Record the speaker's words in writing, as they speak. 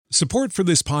Support for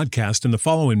this podcast and the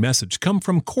following message come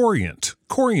from Corient.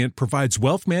 Corient provides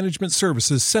wealth management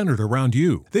services centered around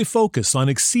you. They focus on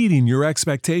exceeding your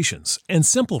expectations and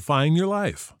simplifying your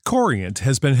life. Corient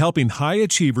has been helping high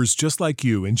achievers just like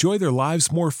you enjoy their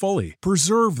lives more fully,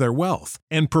 preserve their wealth,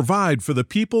 and provide for the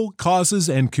people, causes,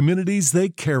 and communities they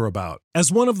care about. As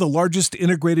one of the largest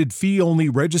integrated fee-only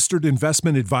registered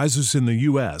investment advisors in the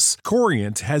U.S.,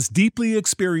 Corient has deeply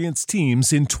experienced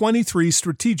teams in 23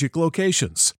 strategic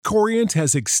locations. Corient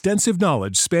has extensive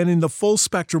knowledge spanning the full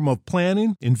spectrum of planning,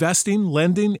 investing,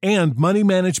 lending, and money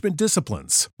management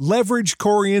disciplines. Leverage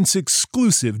Corient's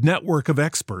exclusive network of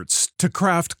experts to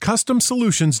craft custom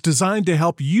solutions designed to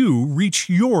help you reach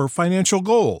your financial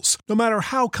goals, no matter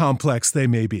how complex they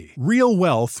may be. Real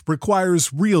wealth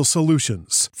requires real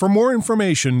solutions. For more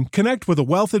information, connect with a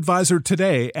wealth advisor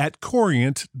today at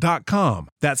Corient.com.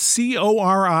 That's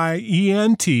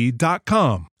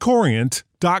Corient.com.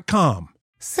 Corient.com.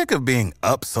 Sick of being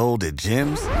upsold at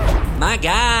gyms? My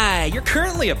guy, you're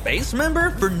currently a base member?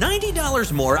 For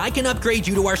 $90 more, I can upgrade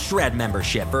you to our Shred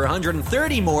membership. For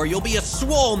 $130 more, you'll be a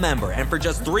Swole member. And for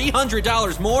just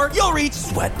 $300 more, you'll reach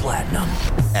Sweat Platinum.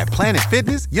 At Planet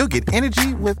Fitness, you'll get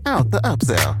energy without the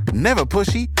upsell. Never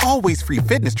pushy, always free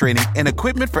fitness training and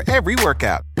equipment for every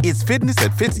workout. It's fitness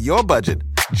that fits your budget.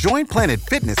 Join Planet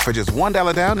Fitness for just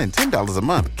 $1 down and $10 a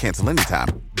month. Cancel anytime.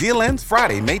 Deal ends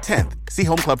Friday, May 10th. See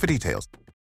Home Club for details.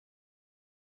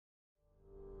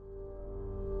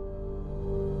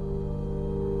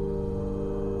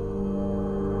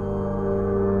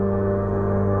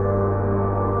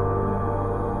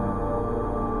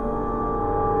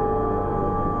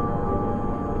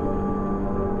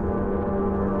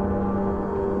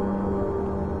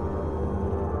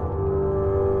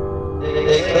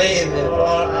 They claim that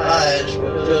our eyes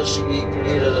will just be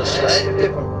created a slightly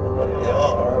different from what they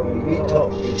are. We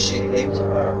talk, we see things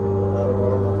are not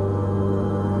normal.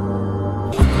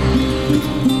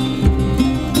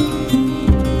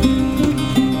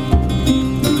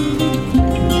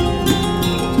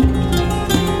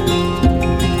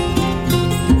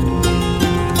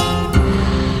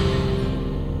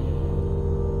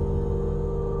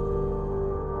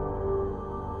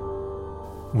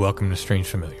 Welcome to Strange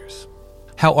Familiars.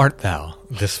 How art thou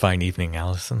this fine evening,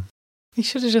 Allison? You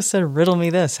should have just said, riddle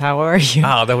me this. How are you?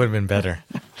 Oh, that would have been better.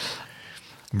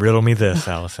 Riddle me this,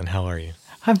 Allison. How are you?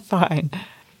 I'm fine.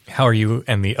 How are you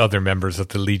and the other members of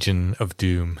the Legion of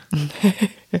Doom?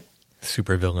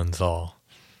 Supervillains all.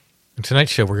 In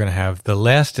tonight's show, we're going to have the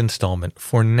last installment,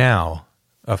 for now,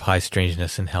 of High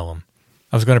Strangeness in Helm.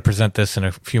 I was going to present this in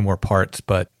a few more parts,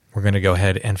 but we're going to go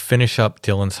ahead and finish up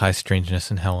Dylan's High Strangeness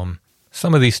in Helm.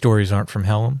 Some of these stories aren't from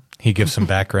Helm. He gives some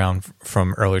background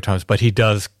from earlier times, but he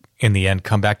does, in the end,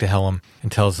 come back to Helm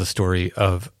and tells the story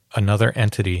of another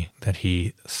entity that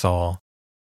he saw,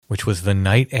 which was the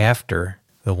night after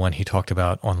the one he talked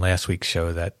about on last week's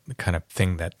show, that kind of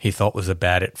thing that he thought was a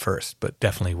bat at first, but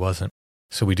definitely wasn't.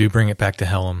 So we do bring it back to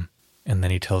Helm, and then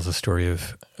he tells the story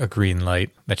of a green light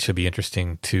that should be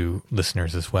interesting to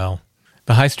listeners as well.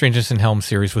 The High Strangeness in Helm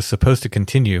series was supposed to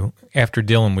continue. After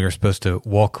Dylan, we were supposed to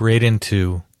walk right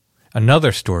into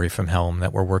another story from Helm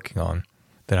that we're working on,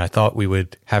 that I thought we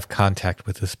would have contact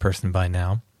with this person by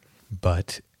now,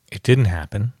 but it didn't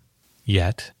happen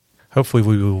yet. Hopefully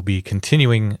we will be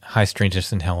continuing High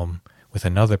Strangeness in Helm with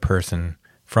another person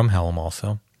from Helm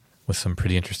also, with some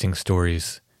pretty interesting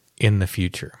stories in the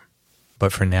future.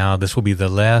 But for now, this will be the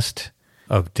last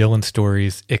of Dylan's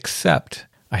stories, except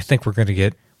I think we're going to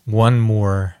get one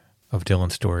more of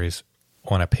Dylan's stories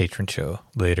on a patron show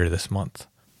later this month.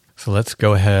 So let's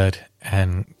go ahead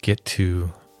and get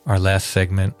to our last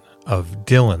segment of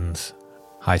Dylan's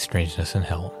High Strangeness in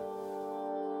Helm.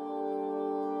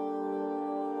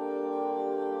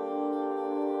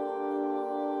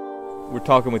 We're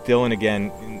talking with Dylan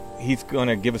again. He's going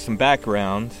to give us some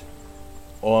background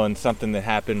on something that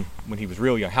happened when he was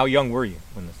real young. How young were you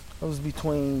when this? I was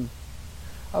between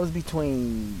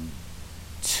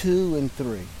 2 and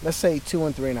 3. Let's say 2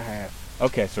 and 3.5.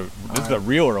 Okay, so this is a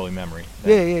real early memory.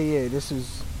 Yeah. This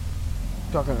is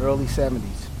talking early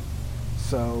 70s.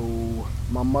 So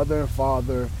my mother and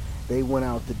father, they went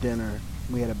out to dinner.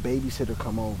 We had a babysitter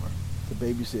come over to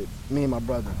babysit me and my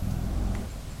brother.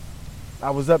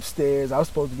 I was upstairs. I was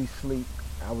supposed to be asleep.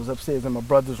 I was upstairs in my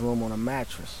brother's room on a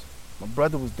mattress. My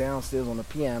brother was downstairs on the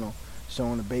piano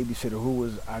showing the babysitter, who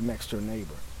was our next door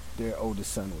neighbor. Their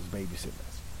oldest son was babysitting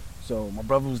us. So my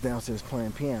brother was downstairs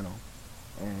playing piano,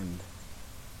 and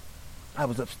I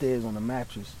was upstairs on the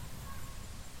mattress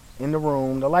in the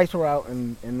room. The lights were out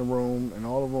in the room, and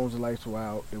all the rooms the lights were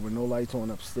out. There were no lights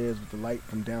on upstairs, but the light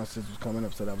from downstairs was coming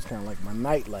up, so that was kind of like my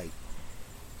night light.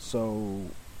 So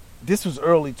This was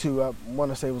early too. I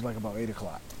want to say it was like about 8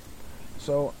 o'clock.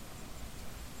 So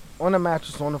on the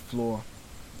mattress on the floor,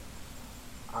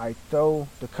 I throw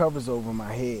the covers over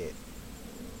my head.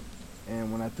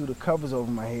 And when I threw the covers over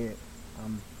my head,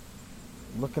 I'm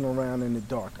looking around in the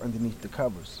dark underneath the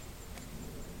covers.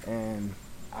 And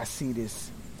I see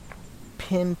this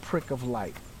pinprick of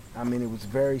light. I mean, it was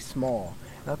very small.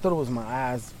 And I thought it was my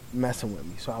eyes messing with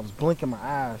me. So I was blinking my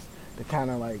eyes to kind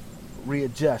of like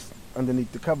readjust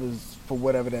underneath the covers for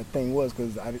whatever that thing was,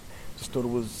 because I just thought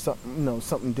it was something,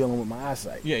 something dealing with my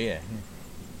eyesight. Yeah.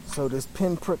 So this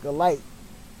pinprick of light,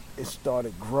 it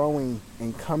started growing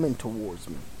and coming towards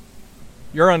me.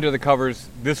 You're under the covers.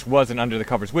 This wasn't under the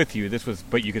covers with you.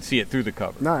 But you could see it through the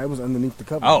cover. No, it was underneath the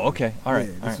covers. Oh, okay. All right.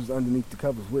 Yeah, this was underneath the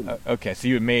covers with me. Okay, so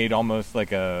you had made almost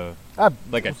like a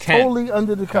tent. Totally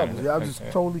under the covers. Kinda. Yeah, I was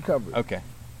just totally covered. Okay.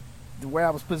 The way I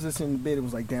was positioned in the bed, it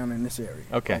was like down in this area.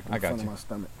 Okay, like in I got front you. of my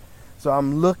stomach. So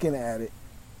I'm looking at it,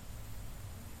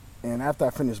 and after I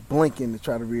finished blinking to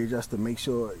try to readjust to make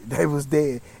sure they was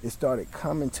there, it started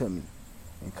coming to me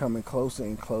and coming closer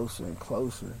and closer and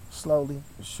closer, slowly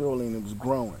but surely, and it was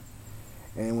growing.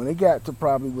 And when it got to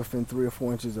probably within 3 or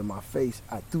 4 inches of my face,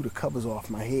 I threw the covers off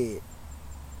my head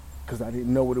because I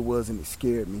didn't know what it was, and it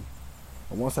scared me.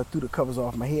 And once I threw the covers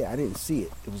off my head, I didn't see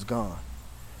it. It was gone.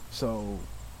 So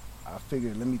I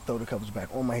figured, let me throw the covers back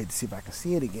on my head to see if I can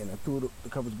see it again. I threw the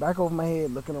covers back over my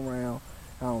head, looking around.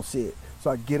 I don't see it.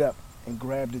 So I get up and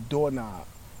grab the doorknob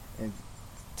and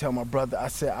tell my brother, I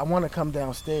said, I want to come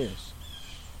downstairs.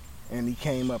 And he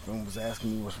came up and was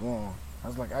asking me what's wrong. I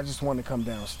was like, I just want to come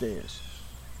downstairs.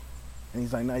 And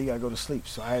he's like, no, you got to go to sleep.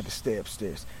 So I had to stay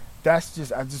upstairs. I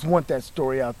just want that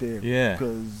story out there. Yeah.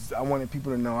 Because I wanted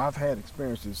people to know I've had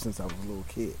experiences since I was a little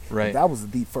kid. Right. But that was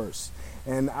the first.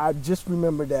 And I just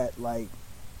remember that, like,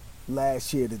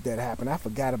 last year that happened. I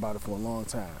forgot about it for a long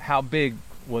time. How big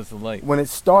was the light? When it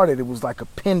started, it was like a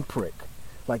pinprick,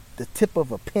 like the tip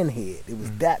of a pinhead. It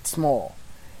was that small.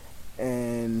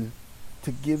 And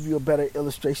to give you a better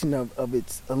illustration of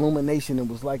its illumination, it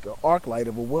was like an arc light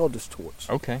of a welder's torch.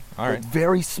 Okay, all right.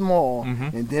 Very small,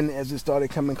 Mhm. and then as it started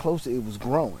coming closer, it was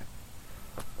growing.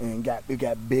 And it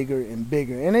got bigger and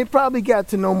bigger. And it probably got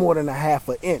to no more than a half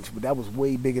an inch, but that was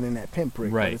way bigger than that pinprick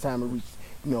by Right. the time it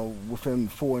reached, within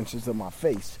 4 inches of my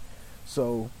face.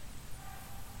 So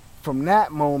from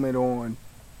that moment on,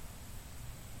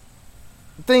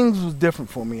 things was different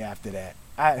for me after that.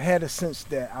 I had a sense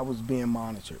that I was being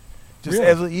monitored. Just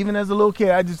Really? even as a little kid,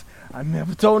 I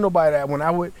never told nobody that. When I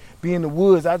would be in the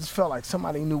woods, I just felt like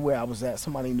somebody knew where I was at.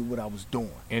 Somebody knew what I was doing.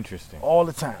 Interesting. All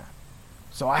the time.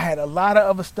 So I had a lot of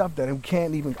other stuff that I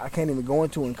can't even go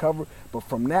into and cover. But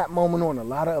from that moment on, a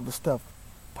lot of other stuff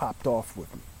popped off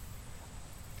with me.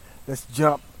 Let's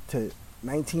jump to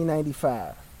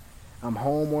 1995. I'm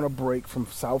home on a break from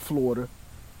South Florida.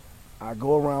 I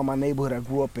go around my neighborhood I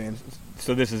grew up in.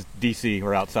 So this is D.C.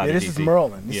 or outside Yeah, of this D.C.? is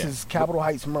Maryland. This Yeah. is Capitol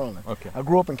Heights, Maryland. Okay. I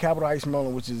grew up in Capitol Heights,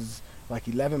 Maryland, which is like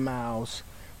 11 miles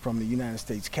from the United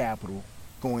States Capitol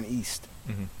going east.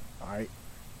 Mhm. All right.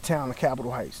 Town of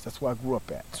Capitol Heights. That's where I grew up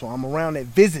at. So I'm around there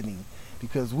visiting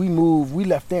because we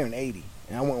left there in 80,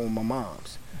 and I went with my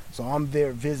mom's. So I'm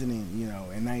there visiting,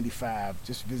 in 95,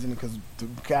 just visiting because the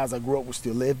guys I grew up with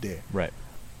still lived there. Right.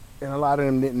 And a lot of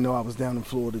them didn't know I was down in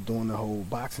Florida doing the whole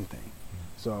boxing thing.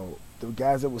 So the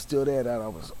guys that were still there that I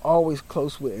was always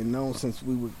close with and known since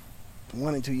we were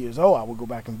 1 and 2 years old, I would go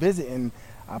back and visit. And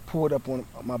I pulled up on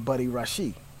my buddy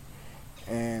Rashid.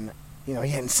 And, he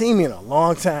hadn't seen me in a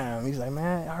long time. He's like,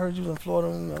 man, I heard you was in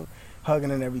Florida,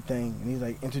 hugging and everything. And he's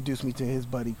like, introduced me to his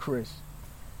buddy Chris.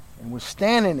 And we're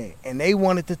standing there, and they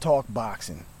wanted to talk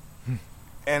boxing.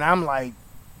 And I'm like,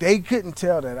 they couldn't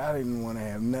tell that I didn't want to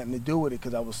have nothing to do with it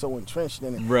because I was so entrenched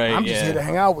in it. Right, I'm just yeah. here to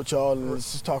hang out with y'all and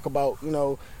let's just talk about, growing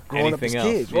up as Anything else.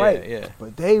 kids, Yeah, right? yeah.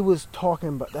 But they was talking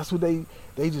about, that's what they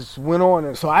just went on.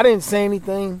 And so I didn't say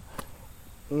anything,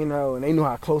 and they knew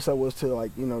how close I was to,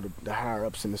 like, the higher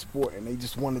ups in the sport, and they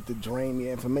just wanted to drain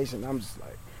me information. I'm just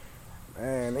like,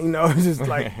 man, it's just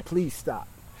like, please stop.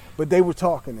 But they were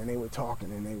talking, and they were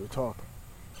talking, and they were talking.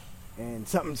 And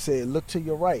something said, look to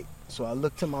your right. So I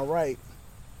looked to my right,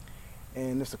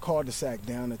 and there's a cul-de-sac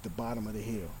down at the bottom of the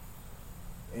hill.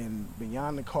 And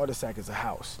beyond the cul-de-sac is a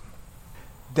house.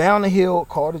 Down the hill,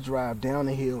 Carter Drive, down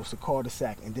the hill is a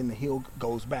cul-de-sac, and then the hill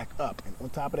goes back up. And on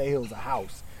top of that hill is a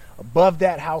house. Above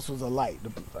that house was a light,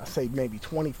 I say maybe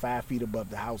 25 feet above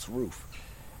the house roof.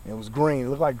 And it was green. It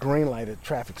looked like green light at a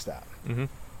traffic stop. Mm-hmm.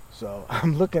 So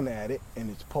I'm looking at it, and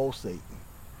it's pulsating.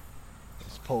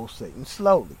 It's pulsating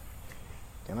slowly.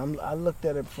 And I looked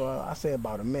at it for, I say,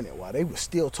 about a minute while they were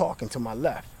still talking to my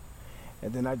left.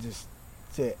 And then I just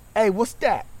said, hey, what's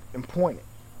that? And pointed.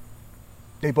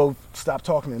 they both stopped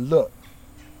talking and looked.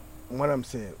 One of them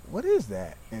said, "What is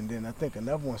that?" And then I think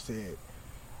another one said,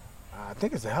 "I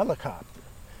think it's a helicopter."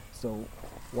 So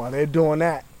while they're doing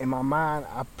that, in my mind,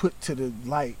 I put to the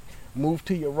light, "Move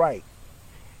to your right."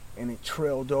 And it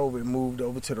trailed over and moved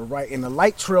over to the right. And the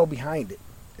light trailed behind it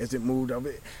as it moved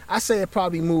over. I say it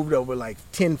probably moved over like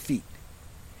 10 feet.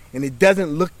 And it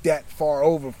doesn't look that far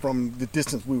over from the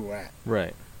distance we were at.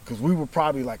 Right. Because we were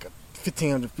probably like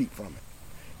 1,500 feet from it.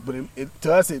 But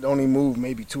to us, it only moved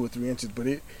maybe 2 or 3 inches. But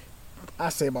I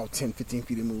say about 10, 15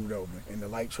 feet it moved over. And the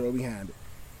light trailed behind it.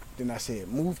 Then I said,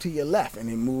 "Move to your left." And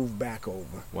it moved back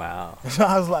over. Wow. So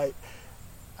I was like,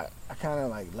 I kind of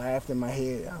like laughed in my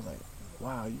head. I was like,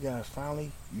 wow, you guys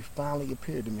finally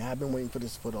appeared to me. I've been waiting for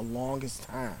this for the longest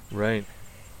time. Right.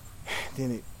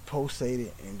 Then it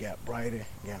pulsated and got brighter,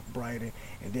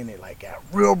 and then it like got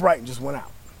real bright and just went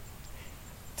out.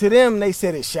 To them, they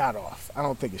said it shot off. I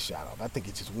don't think it shot off. I think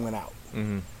it just went out.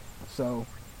 Mm-hmm. So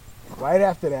right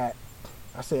after that,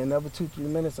 I said another 2-3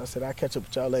 minutes. I said, "I'll catch up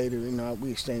with y'all later." You know, we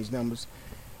exchanged numbers.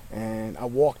 And I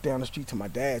walked down the street to my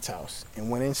dad's house and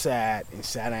went inside and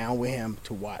sat down with him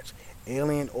to watch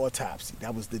Alien Autopsy.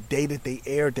 That was the day that they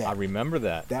aired that. I remember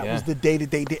that. That was the day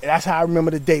that they did. That's how I remember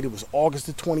the date. It was August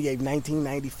the 28th,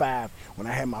 1995, when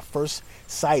I had my first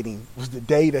sighting. Was the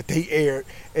day that they aired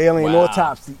Alien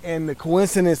Autopsy. And the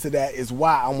coincidence of that is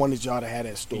why I wanted y'all to have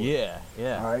that story. Yeah.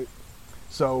 All right?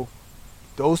 So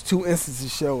those 2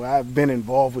 instances show I've been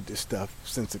involved with this stuff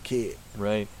since a kid.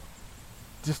 Right.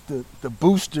 Just the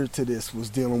booster to this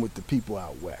was dealing with the people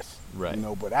out west. Right. You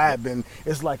know, but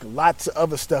it's like lots of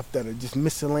other stuff that are just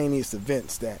miscellaneous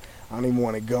events that I don't even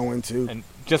want to go into. And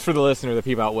just for the listener, the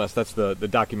people out west, that's the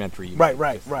documentary. Right.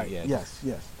 Yeah, Yes.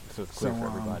 So it's clear for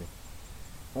everybody.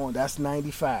 That's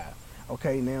 95.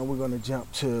 Okay, now we're going to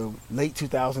jump to late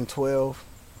 2012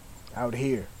 out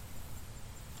here.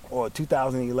 Or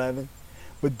 2011.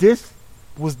 But this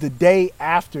was the day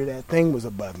after that thing was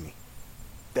above me.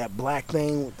 That black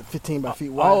thing with the 15 by feet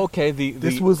wide. Oh, okay.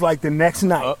 This was like the next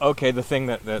night. Okay, the thing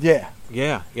that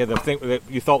yeah, the thing that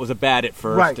you thought was a bat at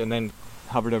first, right, and then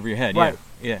hovered over your head. Right.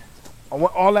 Yeah.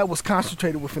 All that was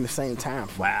concentrated within the same time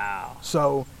frame. Wow.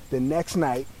 So the next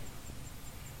night,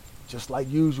 just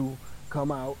like usual, come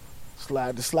out,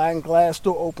 slide the sliding glass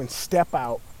door open, step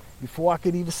out. Before I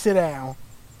could even sit down,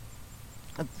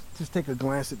 I just take a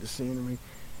glance at the scenery,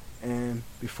 and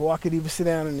before I could even sit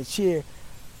down in the chair,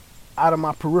 out of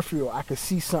my peripheral, I could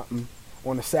see something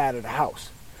on the side of the house.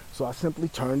 So I simply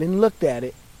turned and looked at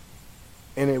it,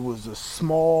 and it was a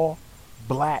small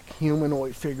black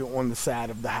humanoid figure on the side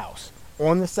of the house.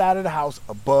 On the side of the house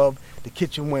above the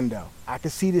kitchen window. I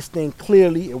could see this thing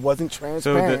clearly. It wasn't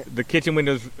transparent. So the kitchen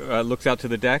window looks out to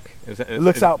the deck? It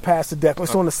looks out past the deck.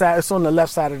 It's on the side. It's on the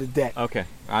left side of the deck. Okay.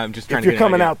 I'm just trying if to you're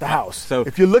coming out the house. So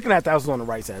if you're looking at the house, it's on the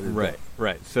right side of the deck.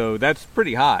 Right. So that's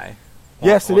pretty high.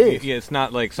 Yes, it is. Yeah, it's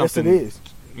not like something. Yes, it is.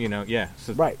 You know, yeah.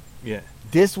 So, right. Yeah.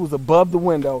 This was above the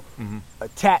window,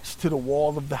 attached to the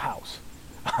wall of the house.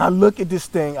 I look at this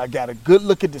thing. I got a good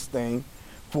look at this thing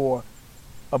for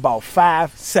about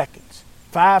 5 seconds.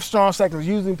 5 strong seconds.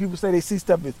 Usually people say they see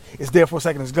stuff, it's there for a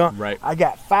second, it's gone. Right. I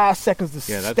got 5 seconds to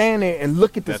stand there and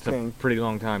look at this thing. That's a pretty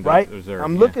long time to right? observe.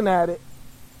 I'm looking at it,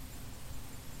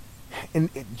 and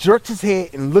it jerks its head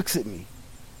and looks at me,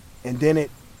 and then it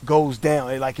goes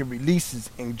down. It releases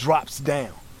and drops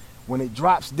down. When it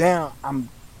drops down, I'm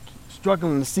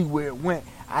struggling to see where it went.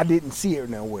 I didn't see it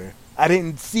nowhere. I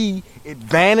didn't see it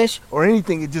vanish or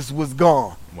anything. It just was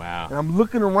gone. Wow. And I'm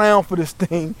looking around for this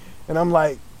thing, and I'm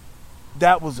like,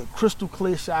 that was a crystal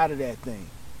clear shot of that thing.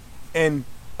 And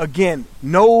again,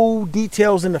 no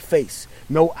details in the face,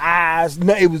 no eyes.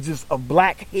 No, it was just a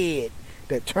black head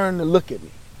that turned to look at me.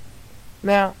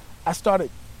 Now, I started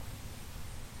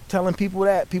telling people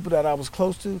that I was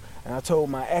close to, and I told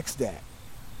my ex that.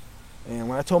 And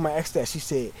when I told my ex that, she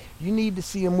said, "You need to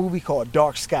see a movie called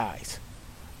Dark Skies."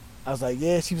 I was like,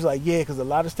 yeah. She was like, yeah, because a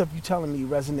lot of stuff you're telling me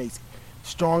resonates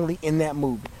strongly in that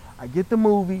movie. I get the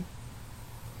movie.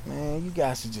 Man, you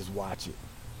guys should just watch it.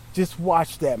 Just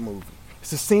watch that movie.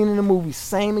 It's a scene in the movie,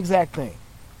 same exact thing.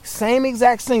 Same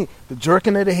exact scene. The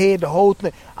jerking of the head, the whole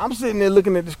thing. I'm sitting there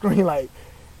looking at the screen like,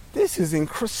 this is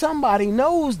incredible. Somebody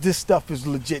knows this stuff is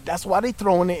legit. That's why they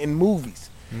throwing it in movies.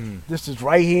 This is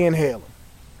right here in Harlem.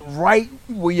 Right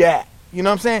where you at. You know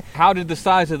what I'm saying? How did the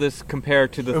size of this compare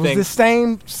to the thing? It was the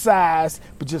same size,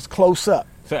 but just close up.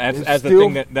 So as the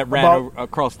thing that ran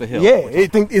across the hill? Yeah, I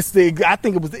think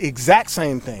it was the exact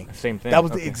same thing. Same thing? That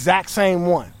was the exact same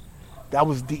one. That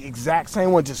was the exact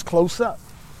same one, just close up.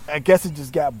 I guess it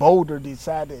just got bolder,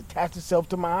 decided to attach itself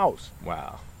to my house.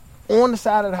 Wow. On the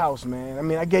side of the house, man. I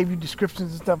mean, I gave you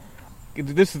descriptions and stuff.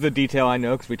 this is the detail I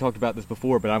know because we talked about this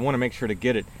before, but I want to make sure to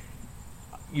get it.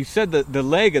 You said that the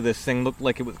leg of this thing looked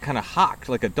like it was kind of hocked,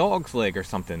 like a dog's leg or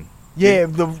something. Yeah,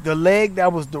 the leg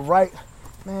that was the right.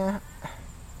 Man,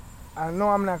 I know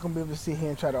I'm not going to be able to sit here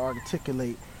and try to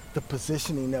articulate the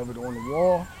positioning of it on the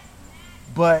wall,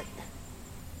 but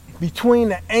between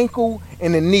the ankle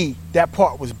and the knee, that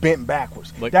part was bent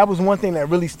backwards. Like, that was one thing that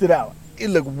really stood out. It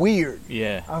looked weird.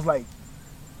 Yeah. I was like,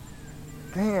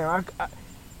 damn.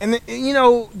 And you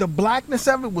know, the blackness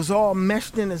of it was all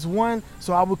meshed in as one,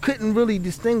 so I couldn't really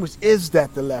distinguish, is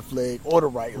that the left leg or the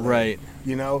right leg? Right.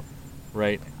 You know?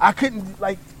 Right. I couldn't,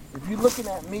 like, if you're looking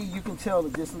at me, you can tell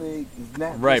that this leg is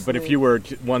not right, this but leg. if you were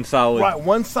one solid... Right,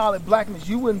 one solid blackness,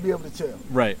 you wouldn't be able to tell.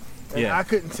 Right, And yeah.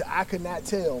 I could not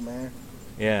tell, man.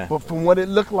 Yeah. But from what it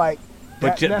looked like...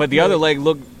 But the other leg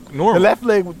looked normal. The left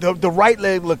leg, the right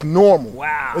leg looked normal.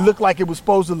 Wow. It looked like it was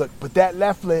supposed to look. But that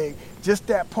left leg, just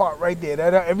that part right there,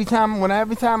 every time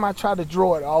I try to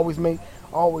draw it, I always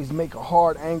make a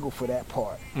hard angle for that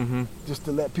part. Mm-hmm. Just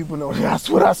to let people know that's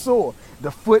what I saw. The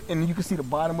foot, and you can see the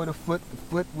bottom of the foot. The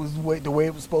foot was the way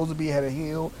it was supposed to be. It had a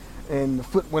heel, and the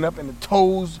foot went up, and the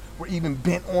toes were even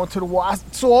bent onto the wall. I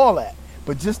saw all that.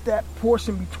 But just that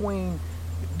portion between,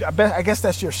 I guess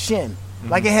that's your shin. Mm-hmm.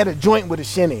 Like it had a joint where the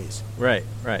shin is. Right.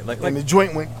 And the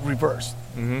joint went reversed.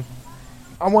 Mm-hmm.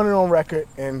 I want it on record,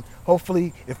 and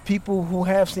hopefully if people who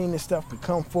have seen this stuff could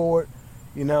come forward,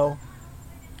 you know,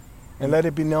 and let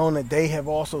it be known that they have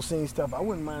also seen stuff, I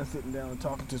wouldn't mind sitting down and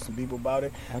talking to some people about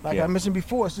it. Like I mentioned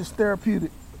before, it's just therapeutic.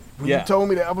 When you told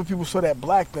me that other people saw that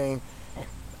black thing,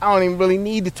 I don't even really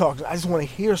need to talk. I just want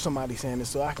to hear somebody saying this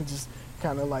so I can just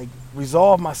kind of like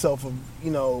resolve myself of, you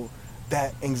know,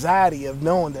 that anxiety of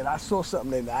knowing that I saw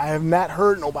something that I have not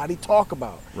heard nobody talk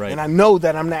about. Right. And I know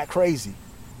that I'm not crazy.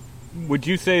 Would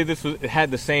you say it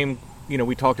had the same, you know,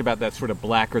 we talked about that sort of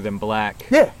blacker than black.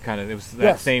 Yeah. Kind of, it was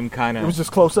that same kind of. It was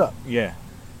just close up. Yeah.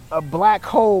 A black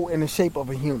hole in the shape of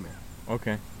a human.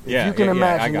 Okay. If you can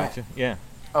imagine I got that. you. Yeah.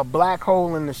 A black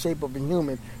hole in the shape of a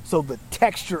human, so the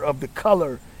texture of the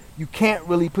color, you can't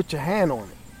really put your hand on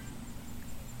it.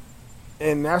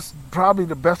 And that's probably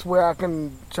the best way I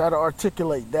can try to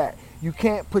articulate that. You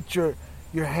can't put your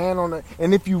hand on it,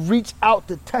 and if you reach out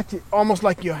to touch it, almost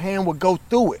like your hand would go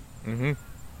through it. Mm-hmm.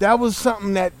 That was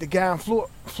something that the guy in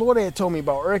Florida had told me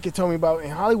about, Eric had told me about in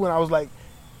Hollywood. I was like,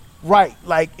 right,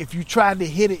 like if you try to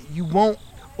hit it, you won't,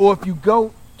 or if you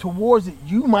go towards it,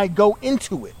 you might go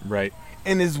into it. Right.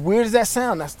 And as weird as that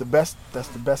sounds, that's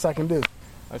the best I can do.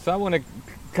 So I want to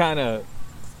kind of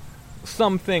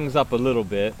sum things up a little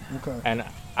bit. Okay. And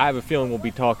I have a feeling we'll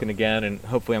be talking again, and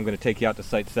hopefully I'm going to take you out to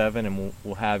Site 7, and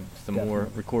we'll have some more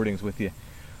recordings with you.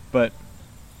 But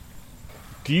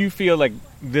do you feel like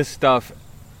this stuff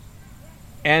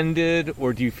ended,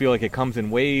 or do you feel like it comes in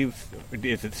waves?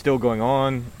 Is it still going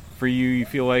on for you, you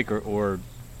feel like, or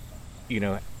you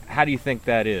know, how do you think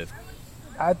that is?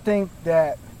 I think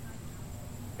that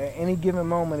at any given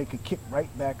moment it could kick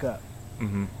right back up.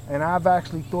 Mm-hmm. And I've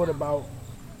actually thought about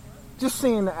just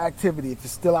seeing the activity, if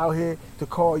it's still out here, to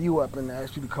call you up and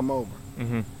ask you to come over.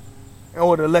 Mm-hmm.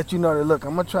 Or to let you know that, look,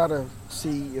 I'm going to try to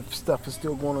see if stuff is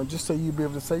still going on, just so you'll be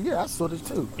able to say, yeah, I saw this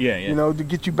too. Yeah. You know, to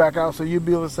get you back out so you'll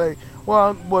be able to say,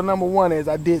 well, number one is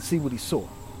I did see what he saw.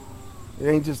 It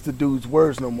ain't just the dude's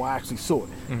words no more, I actually saw it.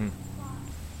 Mm-hmm.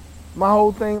 My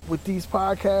whole thing with these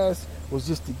podcasts was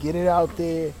just to get it out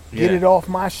there, get it off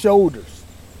my shoulders.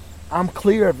 I'm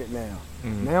clear of it now.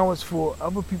 Mm-hmm. Now it's for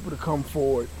other people to come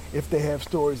forward if they have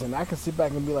stories, and I can sit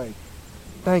back and be like,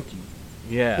 thank you.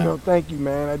 Yeah. You know, thank you,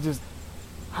 man.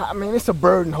 I mean, it's a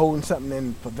burden holding something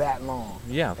in for that long.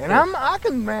 Yeah. And I'm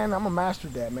a master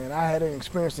of that, man. I had an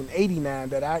experience in '89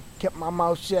 that I kept my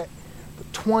mouth shut for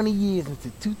 20 years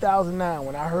until 2009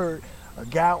 when I heard a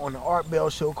guy on the Art Bell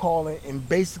show calling, and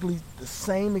basically the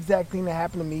same exact thing that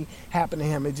happened to me happened to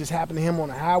him. It just happened to him on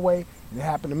the highway, and it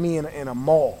happened to me in a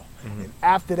mall. Mm-hmm. And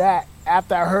after that,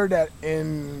 after I heard that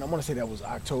I want to say that was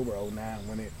October '09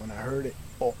 when I heard it,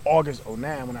 or August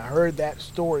 '09 when I heard that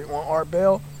story on Art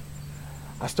Bell,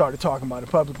 I started talking about it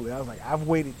publicly. I was like, I've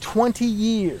waited 20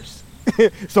 years.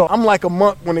 So I'm like a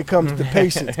monk when it comes to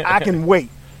patience. I can wait.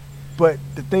 But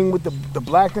the thing with the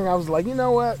black thing, I was like, you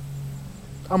know what?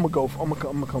 I'm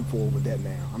gonna come forward with that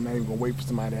now. I'm not even gonna wait for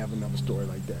somebody to have another story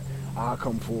like that. I'll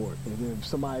come forward. And then if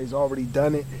somebody's already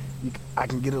done it, I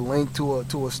can get a link to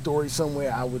a story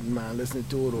somewhere. I wouldn't mind listening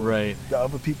to it, or the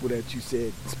other people that you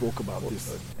said spoke about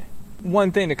this.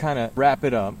 One thing to kind of wrap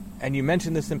it up, and you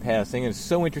mentioned this in passing, and it's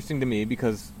so interesting to me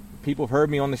because people have heard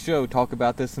me on the show talk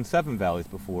about this in Seven Valleys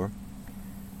before.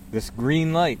 This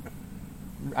green light.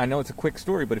 I know it's a quick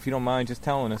story, but if you don't mind just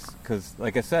telling us, because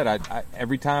like I said, I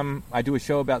every time I do a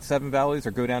show about Seven Valleys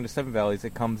or go down to Seven Valleys,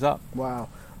 it comes up. Wow.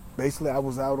 Basically, I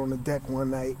was out on the deck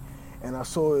one night, and I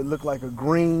saw it looked like a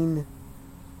green,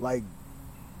 like,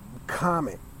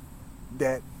 comet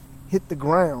that hit the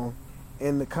ground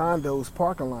in the condo's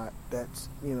parking lot that's,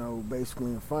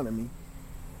 basically in front of me.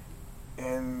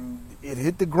 And it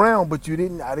hit the ground, but I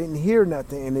didn't hear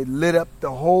nothing, and it lit up that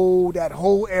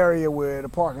whole area where the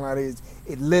parking lot is.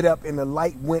 It lit up, and the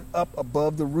light went up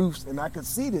above the roofs, and I could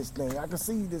see this thing. I could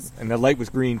see this. And the light was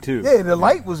green too. Yeah, the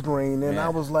light was green, and Yeah. I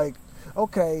was like,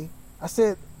 okay. I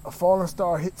said, a falling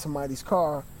star hit somebody's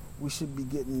car. We should be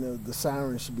getting the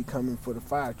siren should be coming for the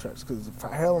fire trucks, because the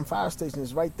Harlem Fire Station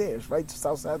is right there. It's right just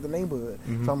outside the neighborhood.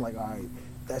 Mm-hmm. So I'm like, all right,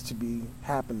 that should be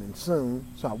happening soon.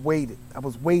 So I waited. I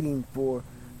was waiting to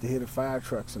hear the fire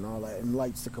trucks and all that, and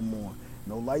lights to come on.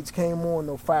 No lights came on,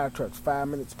 no fire trucks. 5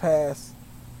 minutes passed,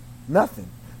 nothing.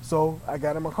 So I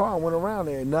got in my car and went around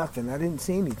there, nothing. I didn't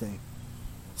see anything.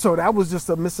 So that was just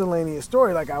a miscellaneous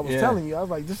story, like I was telling you. I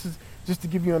was like, this is just to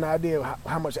give you an idea of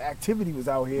how much activity was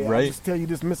out here. Right. I just tell you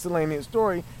this miscellaneous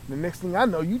story. The next thing I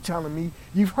know, you telling me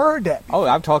you've heard that before. Oh,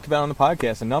 I've talked about it on the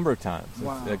podcast a number of times.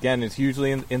 Wow. It's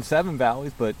usually in Seven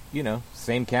Valleys, but,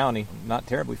 same county, not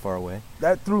terribly far away.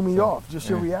 That threw me off. Just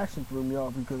your reaction threw me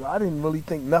off, because I didn't really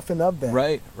think nothing of that.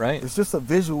 Right. It's just a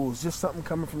visual. It's just something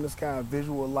coming from the sky, a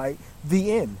visual light,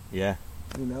 the end. Yeah.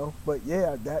 But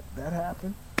yeah, that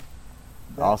happened.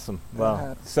 Awesome. Well,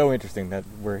 happened. so interesting that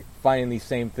we're finding these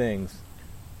same things,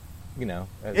 as Yeah,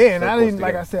 and so I close didn't, like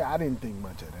together. I said, I didn't think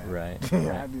much of that. Right.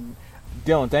 I didn't.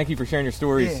 Dylan, thank you for sharing your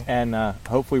stories, Yeah. and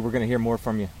hopefully we're going to hear more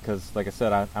from you, because, like I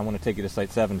said, I want to take you to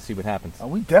Site 7 to see what happens. Oh,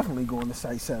 we definitely going to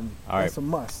Site 7. All right. That's a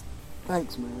must.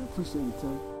 Thanks, man. Appreciate it,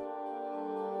 Tim.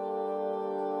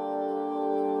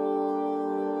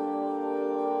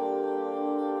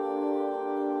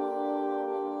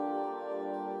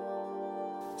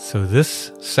 So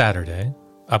this Saturday,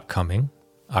 upcoming,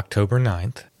 October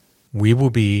 9th, we will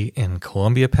be in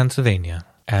Columbia, Pennsylvania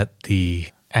at the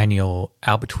annual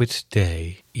Albatwitch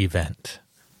Day event.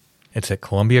 It's at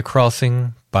Columbia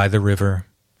Crossing by the river.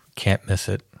 Can't miss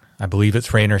it. I believe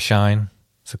it's rain or shine,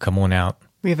 so come on out.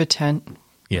 We have a tent.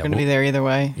 Yeah, We're going to be there either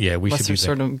way. Yeah, we Unless should be there's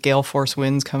there. sort of gale force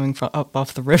winds coming from up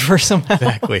off the river somehow.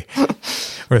 Exactly.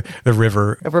 Or the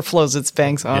river. Overflows its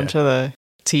banks onto the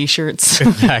T-shirts.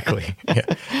 Exactly.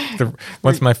 Yeah.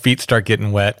 Once my feet start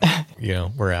getting wet,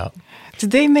 we're out.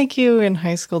 Did they make you in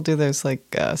high school do those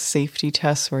safety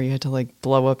tests where you had to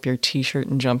blow up your T-shirt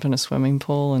and jump in a swimming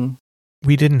pool? And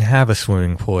We didn't have a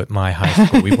swimming pool at my high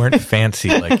school. We weren't fancy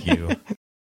like you.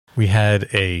 We had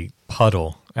a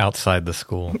puddle outside the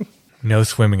school. No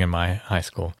swimming in my high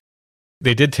school.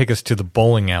 They did take us to the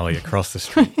bowling alley across the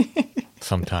street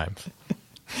sometimes.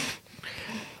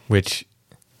 Which,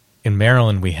 in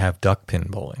Maryland, we have duck pin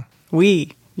bowling.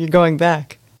 you're going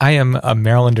back. I am a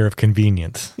Marylander of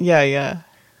convenience. Yeah.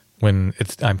 When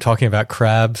I'm talking about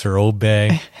crabs or Old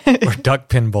Bay or duck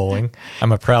pin bowling,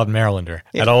 I'm a proud Marylander.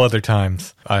 Yeah. At all other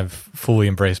times, I've fully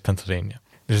embraced Pennsylvania.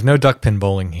 There's no duck pin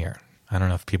bowling here. I don't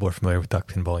know if people are familiar with duck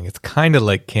pin bowling. It's kind of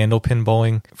like candle pin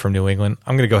bowling from New England.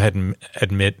 I'm going to go ahead and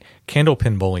admit candle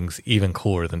pin bowling's even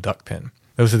cooler than duck pin.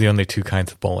 Those are the only two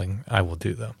kinds of bowling I will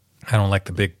do, though. I don't like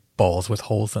the big balls with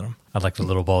holes in them. I like the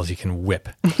little balls you can whip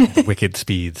at wicked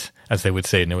speeds, as they would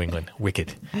say in New England.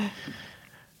 Wicked.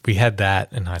 We had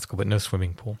that in high school, but no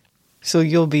swimming pool. So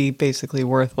you'll be basically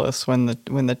worthless when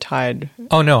the tide.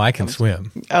 Oh, no, I can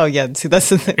swim. Oh yeah, see that's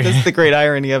the great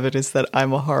irony of it is that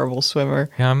I'm a horrible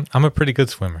swimmer. Yeah, I'm a pretty good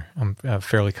swimmer. I'm a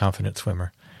fairly confident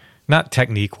swimmer. Not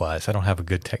technique-wise. I don't have a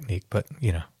good technique, but,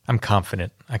 I'm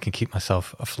confident. I can keep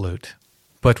myself afloat.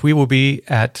 But we will be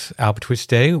at Albatwitch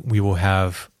Day. We will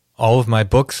have all of my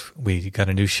books. We got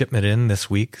a new shipment in this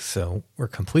week, so we're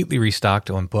completely restocked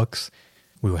on books.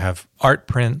 We will have art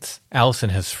prints.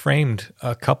 Allison has framed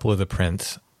a couple of the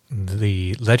prints.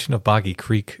 The Legend of Boggy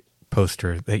Creek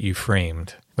poster that you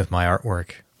framed with my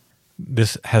artwork.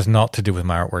 This has naught to do with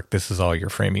my artwork. This is all your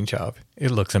framing job. It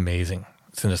looks amazing.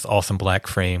 It's in this awesome black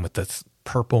frame with this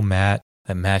purple mat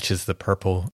that matches the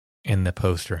purple in the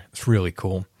poster. It's really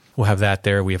cool. We'll have that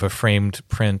there. We have a framed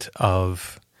print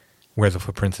of Where the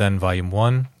Footprints End, Volume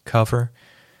 1 cover.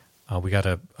 We got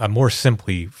a more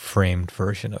simply framed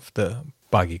version of the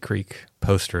Boggy Creek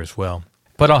poster as well.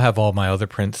 But I'll have all my other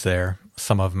prints there.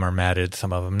 Some of them are matted,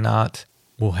 some of them not.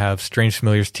 We'll have Strange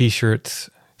Familiars t-shirts.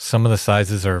 Some of the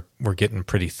sizes we're getting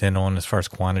pretty thin on as far as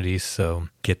quantities, so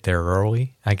get there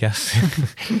early, I guess,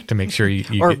 to make sure you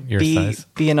get your size.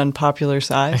 Be an unpopular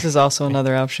size is also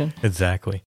another option.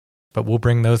 Exactly. But we'll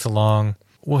bring those along.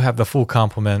 We'll have the full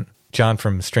complement. John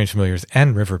from Strange Familiars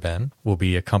and Riverbend will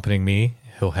be accompanying me.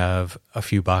 He'll have a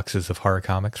few boxes of horror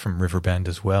comics from Riverbend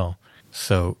as well.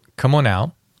 So come on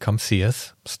out, come see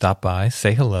us, stop by,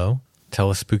 say hello, tell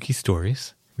us spooky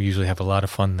stories. We usually have a lot of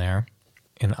fun there.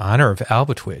 In honor of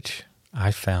Albatwitch,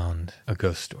 I found a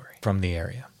ghost story from the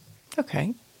area.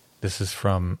 Okay. This is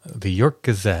from the York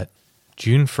Gazette,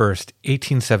 June 1st,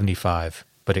 1875,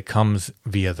 but it comes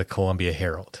via the Columbia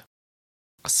Herald.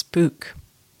 A spook,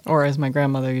 or as my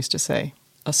grandmother used to say,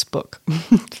 a spook.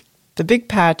 The Big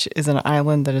Patch is an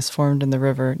island that is formed in the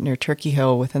river near Turkey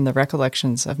Hill within the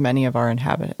recollections of many of our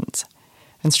inhabitants.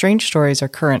 And strange stories are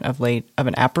current of late of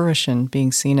an apparition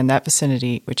being seen in that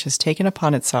vicinity which has taken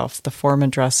upon itself the form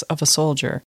and dress of a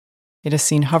soldier. It is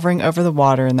seen hovering over the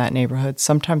water in that neighborhood,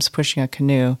 sometimes pushing a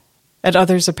canoe, at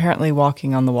others apparently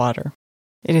walking on the water.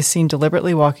 It is seen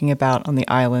deliberately walking about on the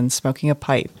island, smoking a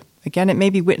pipe. Again, it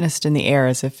may be witnessed in the air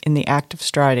as if in the act of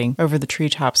striding over the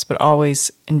treetops, but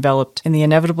always enveloped in the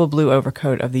inevitable blue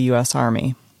overcoat of the U.S.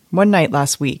 Army. One night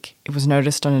last week, it was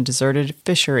noticed on a deserted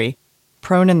fishery,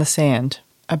 prone in the sand.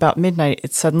 About midnight,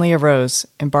 it suddenly arose,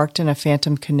 embarked in a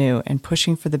phantom canoe, and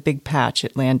pushing for the Big Patch,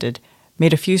 it landed,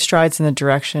 made a few strides in the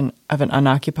direction of an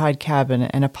unoccupied cabin,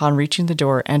 and upon reaching the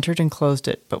door, entered and closed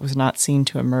it, but was not seen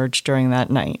to emerge during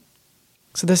that night.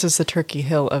 So this is the Turkey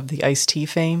Hill of the iced tea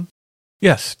fame?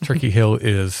 Yes, Turkey Hill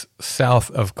is south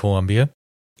of Columbia.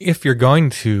 If you're going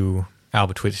to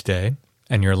Albatwitch Day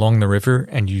and you're along the river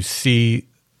and you see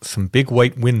some big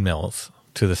white windmills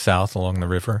to the south along the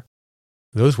river,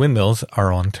 those windmills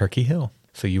are on Turkey Hill.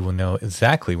 So you will know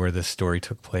exactly where this story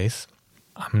took place.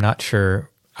 I'm not sure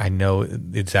I know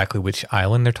exactly which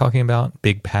island they're talking about,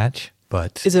 Big Patch,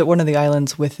 but... Is it one of the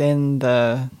islands within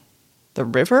the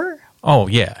river? Oh,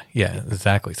 yeah,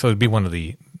 exactly. So it'd be one of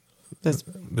those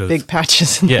big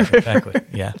patches in the river. Exactly,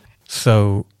 yeah.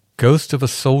 So, ghost of a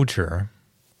soldier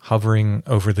hovering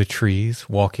over the trees,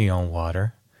 walking on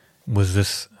water. Was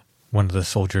this one of the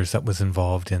soldiers that was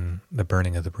involved in the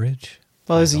burning of the bridge?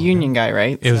 Well, it was a Union guy,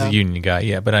 right? It was a Union guy,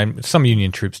 yeah. But some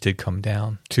Union troops did come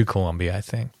down to Columbia, I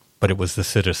think. But it was the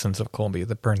citizens of Columbia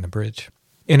that burned the bridge.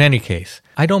 In any case,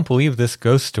 I don't believe this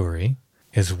ghost story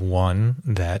is one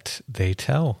that they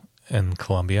tell in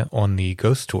Columbia on the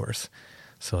ghost tours.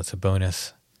 So it's a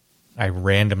bonus. I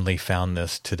randomly found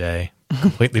this today,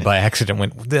 completely by accident.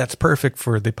 Went, that's perfect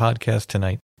for the podcast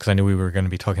tonight, because I knew we were going to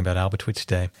be talking about Albatwitch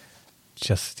Day.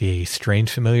 Just the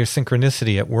strange familiar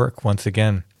synchronicity at work once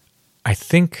again. I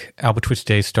think Albatwitch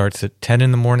Day starts at 10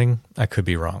 in the morning. I could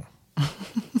be wrong.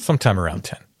 Sometime around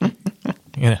 10.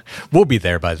 We'll be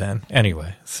there by then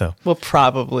anyway. So we'll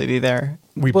probably be there.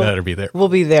 We'll better be there. We'll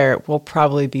be there. We'll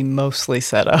probably be mostly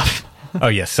set up. Oh,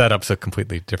 yeah, setup's a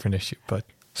completely different issue. But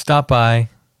stop by.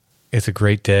 It's a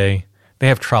great day. They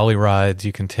have trolley rides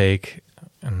you can take,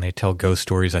 and they tell ghost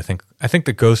stories. I think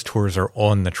the ghost tours are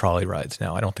on the trolley rides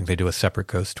now. I don't think they do a separate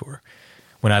ghost tour.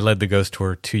 When I led the ghost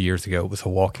tour 2 years ago, it was a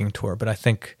walking tour, but I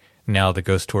think now the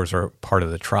ghost tours are part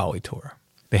of the trolley tour.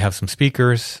 They have some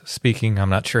speakers speaking. I'm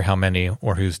not sure how many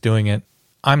or who's doing it.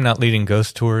 I'm not leading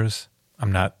ghost tours.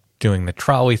 I'm not doing the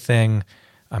trolley thing.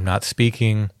 I'm not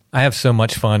speaking. I have so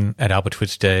much fun at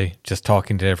Albatwitch Day just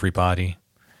talking to everybody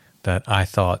that I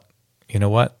thought, you know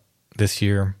what? This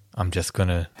year, I'm just going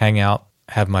to hang out,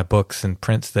 have my books and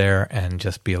prints there, and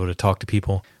just be able to talk to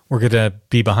people. We're going to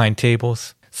be behind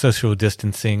tables. Social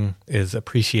distancing is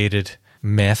appreciated.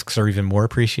 Masks are even more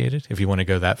appreciated if you want to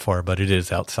go that far, but it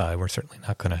is outside. We're certainly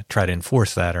not going to try to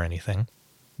enforce that or anything.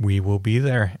 We will be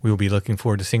there. We will be looking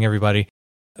forward to seeing everybody.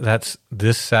 That's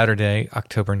this Saturday,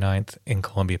 October 9th in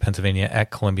Columbia, Pennsylvania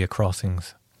at Columbia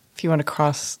Crossings. If you want to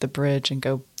cross the bridge and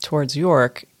go towards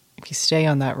York, if you stay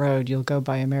on that road, you'll go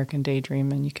by American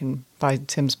Daydream, and you can buy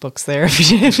Tim's books there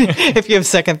if you have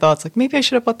second thoughts. Like, maybe I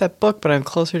should have bought that book, but I'm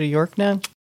closer to York now.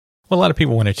 Well, a lot of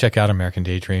people want to check out American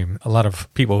Daydream. A lot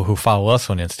of people who follow us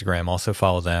on Instagram also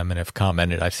follow them and have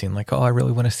commented. I've seen like, oh, I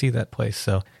really want to see that place.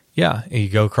 So, yeah, you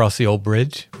go across the old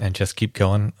bridge and just keep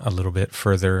going a little bit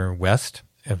further west.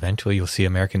 Eventually, you'll see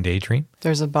American Daydream.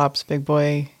 There's a Bob's Big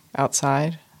Boy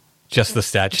outside. Just the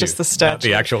statue. Just the statue. Not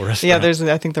the actual restaurant.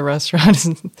 Yeah, I think the restaurant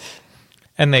is.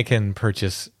 And they can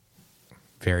purchase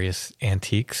various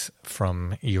antiques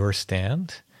from your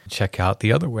stand. Check out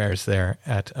the other wares there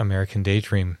at American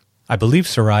Daydream. I believe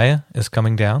Soraya is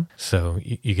coming down, so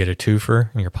you get a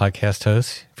twofer in your podcast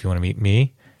host. If you want to meet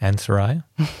me and Soraya,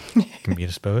 you can meet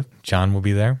us both. John will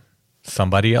be there.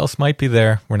 Somebody else might be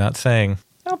there. We're not saying.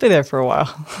 I'll be there for a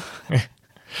while.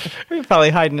 We're probably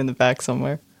hiding in the back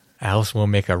somewhere. Alice will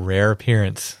make a rare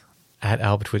appearance at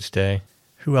Albatwitch Day.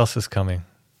 Who else is coming?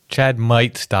 Chad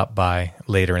might stop by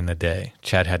later in the day.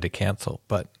 Chad had to cancel,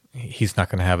 but he's not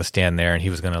going to have a stand there, and he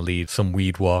was going to lead some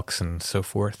weed walks and so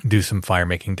forth, do some fire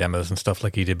making demos and stuff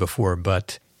like he did before,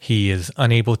 but he is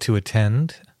unable to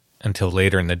attend until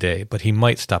later in the day, but he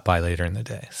might stop by later in the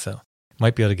day. So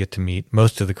might be able to get to meet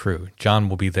most of the crew. John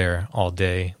will be there all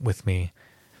day with me.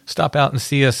 Stop out and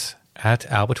see us at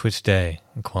Albatwitch Day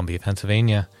in Columbia,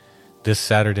 Pennsylvania, this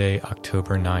Saturday,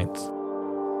 October 9th.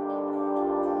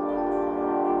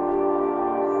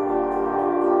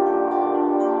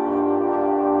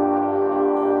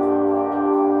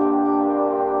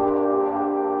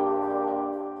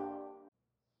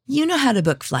 You know how to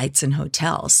book flights and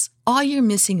hotels. All you're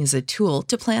missing is a tool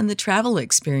to plan the travel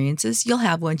experiences you'll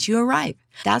have once you arrive.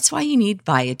 That's why you need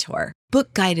Viator.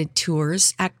 Book guided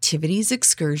tours, activities,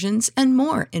 excursions, and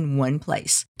more in one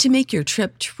place to make your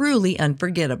trip truly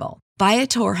unforgettable.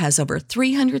 Viator has over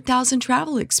 300,000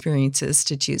 travel experiences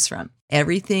to choose from.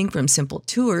 Everything from simple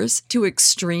tours to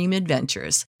extreme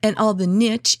adventures and all the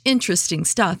niche, interesting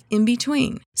stuff in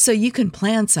between. So you can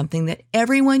plan something that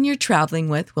everyone you're traveling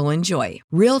with will enjoy.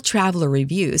 Real traveler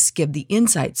reviews give the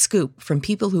inside scoop from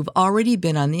people who've already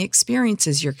been on the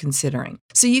experiences you're considering.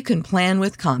 So you can plan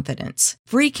with confidence.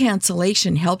 Free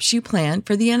cancellation helps you plan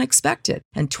for the unexpected.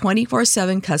 And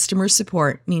 24/7 customer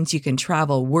support means you can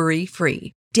travel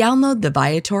worry-free. Download the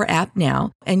Viator app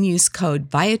now and use code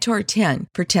Viator10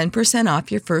 for 10%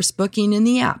 off your first booking in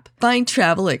the app. Find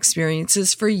travel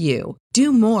experiences for you.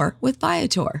 Do more with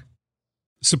Viator.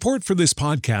 Support for this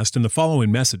podcast and the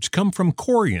following message come from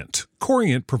Corient.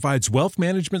 Corient provides wealth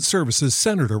management services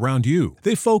centered around you.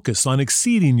 They focus on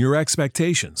exceeding your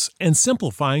expectations and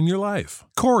simplifying your life.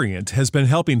 Corient has been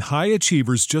helping high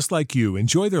achievers just like you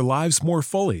enjoy their lives more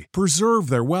fully, preserve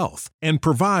their wealth, and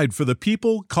provide for the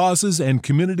people, causes, and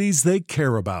communities they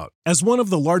care about. As one of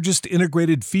the largest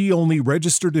integrated fee-only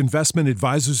registered investment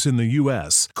advisors in the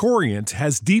U.S., Corient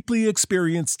has deeply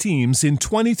experienced teams in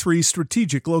 23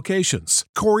 strategic locations.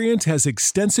 Corient has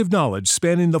extensive knowledge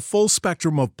spanning the full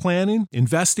spectrum of planning,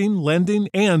 investing, lending,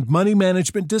 and money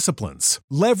management disciplines.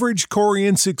 Leverage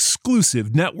Corient's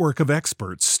exclusive network of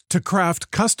experts to craft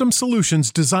custom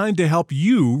solutions designed to help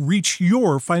you reach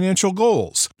your financial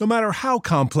goals, no matter how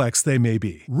complex they may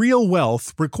be. Real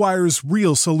wealth requires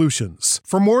real solutions.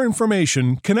 For more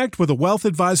information, connect with a wealth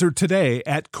advisor today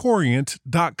at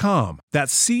Corient.com.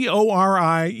 That's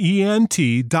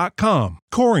Corient.com.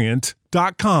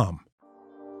 Corient.com.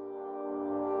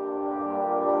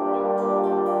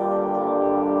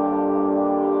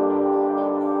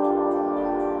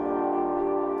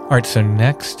 All right, so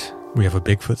next we have a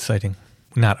Bigfoot sighting.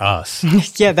 Not us.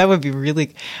 Yeah, that would be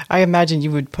really... I imagine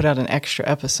you would put out an extra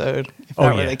episode if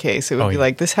that were the case. It would be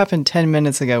like, this happened 10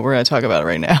 minutes ago. We're going to talk about it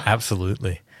right now.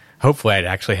 Absolutely. Hopefully I'd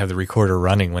actually have the recorder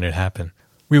running when it happened.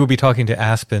 We will be talking to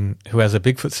Aspen, who has a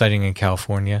Bigfoot sighting in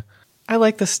California. I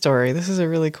like this story. This is a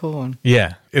really cool one.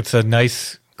 Yeah, it's a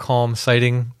nice, calm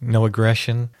sighting, no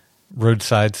aggression,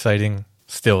 roadside sighting.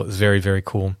 Still, it's very, very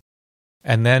cool.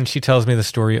 And then she tells me the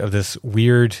story of this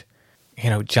weird,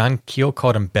 John Keel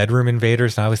called them bedroom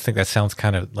invaders, and I always think that sounds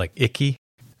kind of like icky.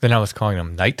 Then I was calling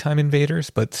them nighttime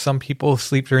invaders, but some people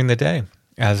sleep during the day,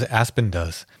 as Aspen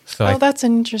does. So that's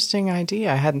an interesting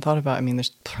idea. I hadn't thought about.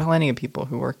 There's plenty of people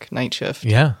who work night shift.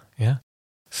 Yeah.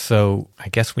 So I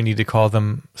guess we need to call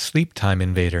them sleep time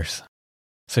invaders.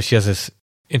 So she has this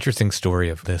interesting story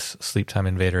of this sleep time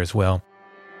invader as well.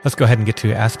 Let's go ahead and get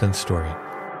to Aspen's story.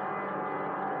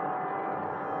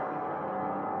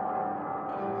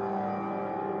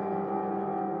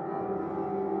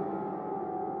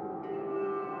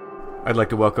 I'd like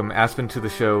to welcome Aspen to the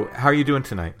show. How are you doing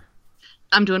tonight?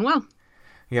 I'm doing well.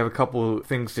 You have a couple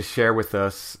things to share with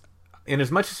us. In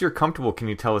as much as you're comfortable, can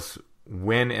you tell us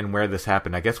when and where this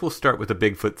happened? I guess we'll start with the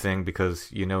Bigfoot thing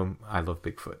because, I love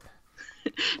Bigfoot.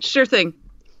 Sure thing.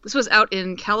 This was out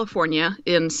in California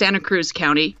in Santa Cruz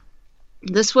County.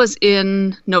 This was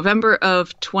in November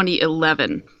of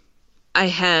 2011. I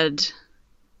had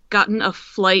gotten a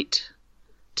flight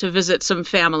to visit some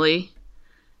family,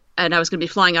 and I was going to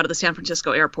be flying out of the San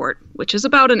Francisco airport, which is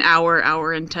about an hour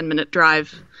and 10-minute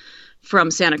drive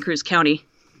from Santa Cruz County.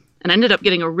 And I ended up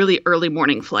getting a really early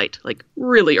morning flight, like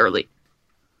really early.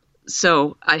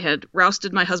 So I had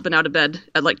rousted my husband out of bed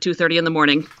at like 2:30 in the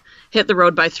morning, hit the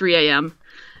road by 3 a.m.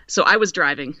 So I was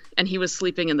driving, and he was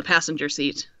sleeping in the passenger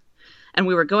seat. And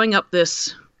we were going up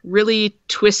this really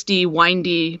twisty,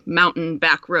 windy mountain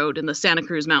back road in the Santa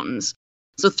Cruz Mountains.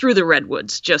 So through the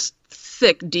redwoods, just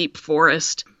thick, deep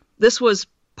forest. This was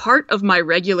part of my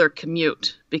regular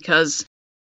commute because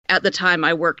at the time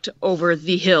I worked over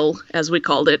the hill, as we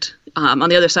called it, on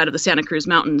the other side of the Santa Cruz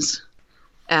Mountains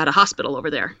at a hospital over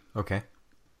there. Okay.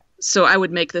 So I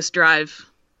would make this drive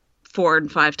 4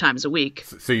 and 5 times a week.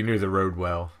 So you knew the road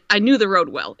well. I knew the road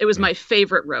well. It was my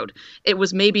favorite road. It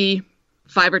was maybe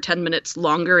 5 or 10 minutes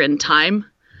longer in time,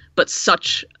 but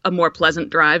such a more pleasant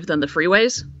drive than the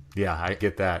freeways. Yeah, I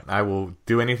get that. I will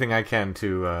do anything I can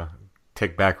to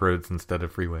take back roads instead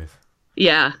of freeways.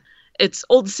 Yeah, it's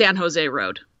old San Jose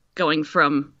Road going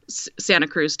from Santa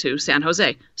Cruz to San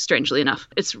Jose, strangely enough.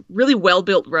 It's really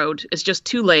well-built road. It's just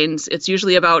 2 lanes. It's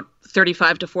usually about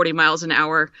 35 to 40 miles an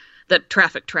hour that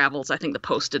traffic travels. I think the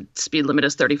posted speed limit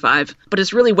is 35, but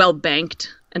it's really well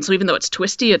banked. And so even though it's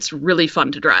twisty, it's really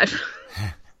fun to drive.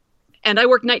 And I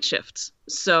work night shifts,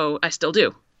 so I still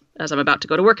do, as I'm about to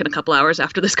go to work in a couple hours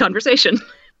after this conversation.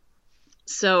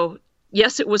 So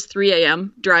yes, it was 3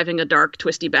 a.m. driving a dark,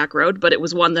 twisty back road, but it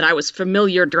was one that I was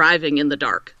familiar driving in the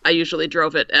dark. I usually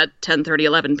drove it at 10:30,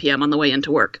 11 p.m. on the way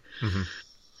into work. Mm-hmm.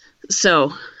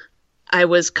 So I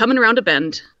was coming around a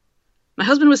bend. My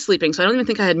husband was sleeping, so I don't even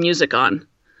think I had music on.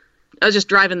 I was just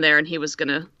driving there, and he was going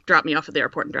to drop me off at the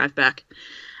airport and drive back.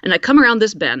 And I come around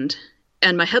this bend,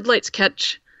 and my headlights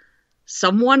catch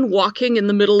someone walking in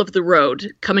the middle of the road,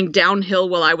 coming downhill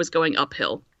while I was going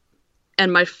uphill.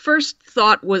 And my first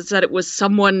thought was that it was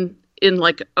someone in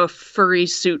like a furry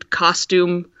suit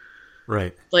costume.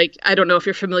 Right. Like, I don't know if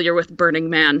you're familiar with Burning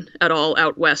Man at all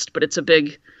out west, but it's a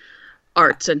big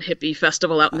arts and hippie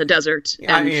festival out in the desert.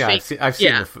 And I've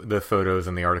seen the photos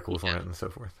and the articles on it and so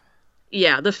forth.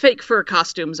 Yeah, the fake fur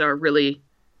costumes are really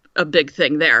a big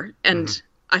thing there. And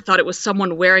I thought it was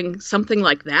someone wearing something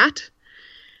like that.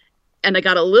 And I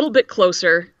got a little bit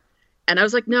closer, and I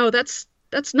was like, no, that's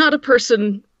not a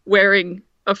person wearing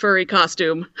a furry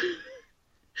costume.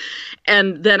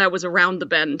 And then I was around the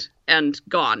bend and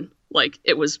gone. Like,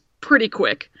 it was pretty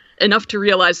quick, enough to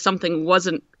realize something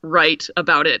wasn't right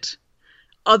about it,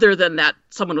 other than that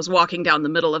someone was walking down the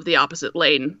middle of the opposite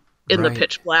lane in the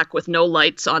pitch black with no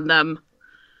lights on them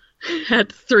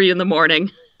at 3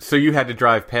 a.m. So you had to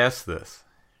drive past this?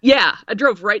 Yeah, I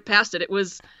drove right past it. It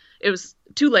was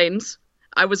 2 lanes.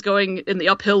 I was going in the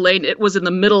uphill lane. It was in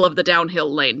the middle of the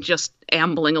downhill lane, just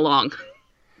ambling along.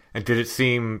 And did it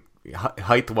seem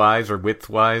height-wise or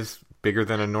width-wise bigger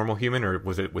than a normal human, or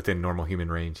was it within normal human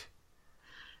range?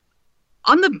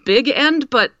 On the big end,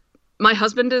 but my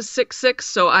husband is 6'6",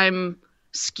 so I'm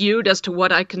skewed as to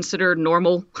what I consider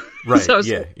normal. Right, so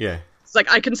yeah. It's like,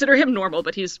 I consider him normal,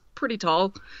 but he's pretty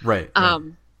tall. Right.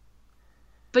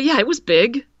 But yeah, it was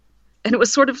big, and it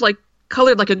was sort of like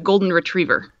colored like a golden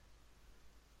retriever.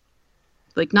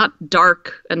 Like, not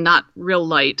dark and not real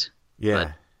light. Yeah.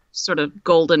 But sort of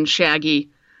golden, shaggy.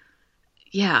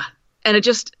 Yeah. And it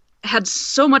just had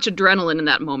so much adrenaline in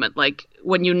that moment. Like,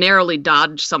 when you narrowly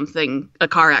dodge something, a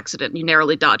car accident, you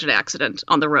narrowly dodge an accident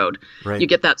on the road. Right. You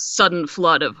get that sudden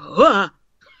flood of, ah!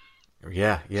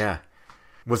 Yeah.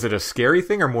 Was it a scary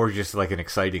thing or more just like an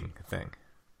exciting thing?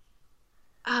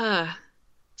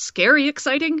 Scary,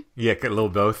 exciting? Yeah, a little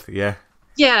both, yeah.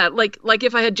 Yeah, like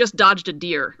if I had just dodged a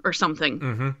deer or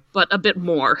something, but a bit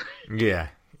more. Yeah,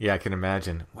 I can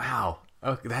imagine. Wow,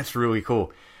 that's really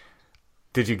cool.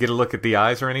 Did you get a look at the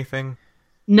eyes or anything?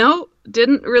 No,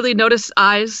 didn't really notice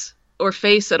eyes or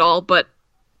face at all, but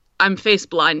I'm face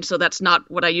blind, so that's not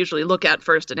what I usually look at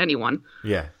first in anyone.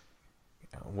 Yeah.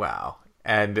 Wow.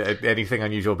 And anything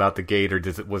unusual about the gate, or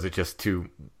was it just too,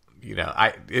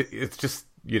 it's just,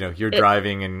 you're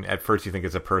driving and at first you think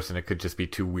it's a person. It could just be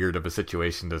too weird of a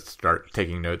situation to start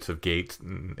taking notes of gates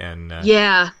and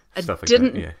stuff like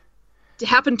didn't that. Yeah. It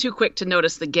happened too quick to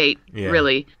notice the gate,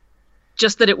 really.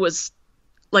 Just that it was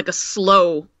like a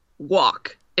slow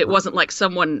walk. It wasn't like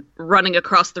someone running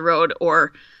across the road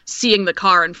or seeing the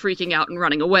car and freaking out and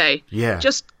running away. Yeah.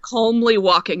 Just calmly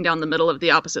walking down the middle of the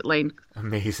opposite lane.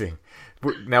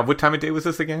 Now, what time of day was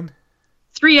this again?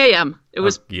 3 a.m. It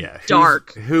was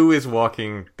dark. Who is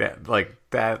walking that like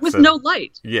that with no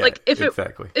light? Yeah, like if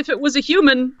it was a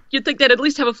human, you'd think they'd at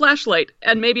least have a flashlight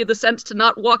and maybe the sense to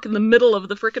not walk in the middle of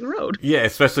the frickin' road. Yeah,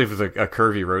 especially if it's a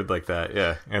curvy road like that.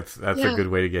 Yeah, that's a good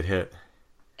way to get hit.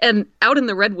 And out in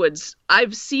the redwoods,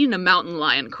 I've seen a mountain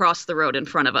lion cross the road in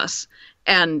front of us,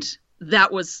 and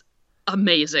that was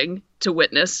amazing to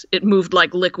witness. It moved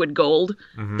like liquid gold.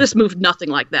 Mm-hmm. This moved nothing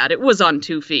like that. It was on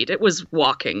 2 feet. It was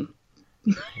walking.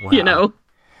 Wow.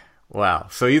 Wow.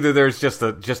 So either there's just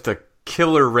a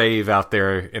killer rave out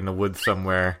there in the woods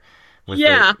somewhere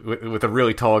with a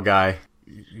really tall guy,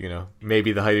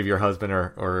 maybe the height of your husband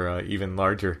or even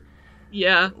larger.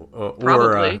 Yeah.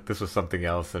 Probably. Or this was something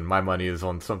else, and my money is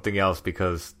on something else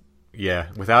because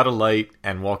without a light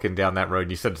and walking down that road,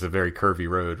 you said it's a very curvy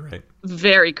road, right?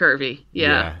 Very curvy.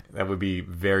 Yeah. That would be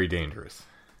very dangerous.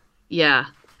 Yeah.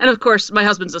 And of course, my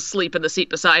husband's asleep in the seat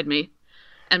beside me.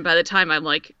 And by the time I'm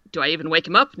like, do I even wake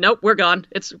him up? Nope, we're gone.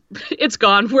 It's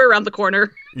gone. We're around the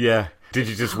corner. Yeah. Did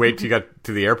you just wait till you got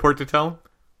to the airport to tell him?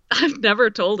 I've never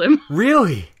told him.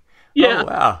 Really? Yeah. Oh,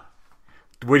 wow.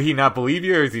 Would he not believe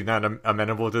you, or is he not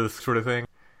amenable to this sort of thing?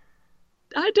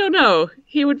 I don't know.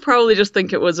 He would probably just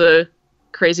think it was a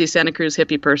crazy Santa Cruz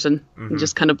hippie person and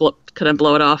just kind of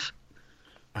blow it off.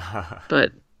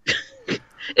 But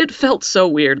it felt so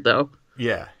weird, though.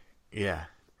 Yeah. Yeah.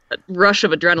 A rush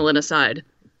of adrenaline aside.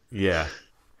 Yeah.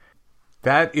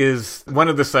 That is one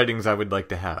of the sightings I would like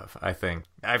to have, I think.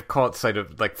 I've caught sight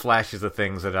of, like, flashes of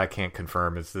things that I can't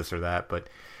confirm is this or that, but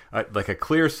like a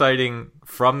clear sighting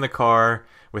from the car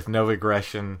with no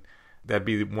aggression, that'd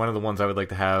be one of the ones I would like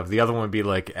to have. The other one would be,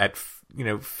 like, at,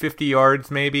 50 yards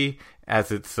maybe,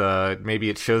 as it's, maybe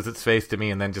it shows its face to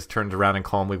me and then just turns around and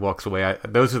calmly walks away.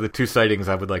 Those are the two sightings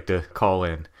I would like to call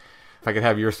in. If I could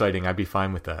have your sighting, I'd be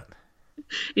fine with that.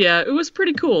 Yeah, it was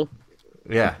pretty cool.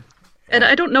 Yeah. And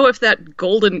I don't know if that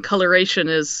golden coloration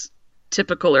is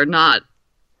typical or not.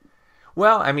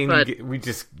 Well, I mean,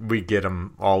 we get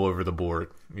them all over the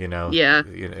board, Yeah.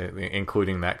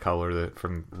 Including that color,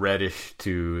 from reddish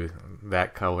to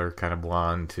that color, kind of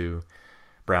blonde to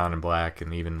brown and black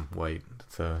and even white.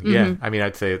 So yeah, I mean,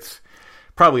 I'd say it's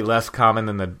probably less common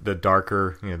than the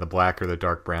darker, the black or the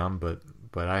dark brown, but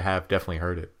I have definitely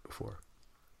heard it before.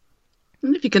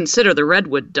 And if you consider the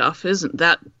redwood duff,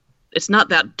 it's not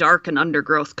that dark and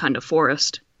undergrowth kind of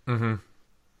forest. Mm-hmm.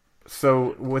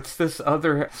 So what's this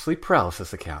other sleep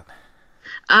paralysis account?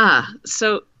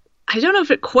 So I don't know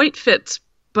if it quite fits,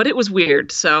 but it was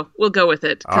weird, so we'll go with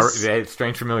it.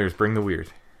 Strange familiars, bring the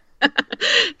weird.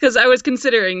 Because I was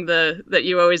considering that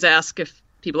you always ask if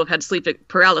people have had sleep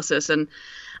paralysis, and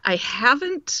I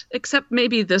haven't, except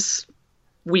maybe this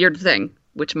weird thing,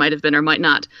 which might have been or might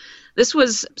not. This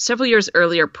was several years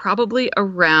earlier, probably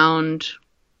around,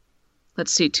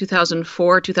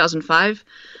 2004, 2005.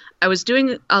 I was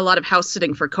doing a lot of house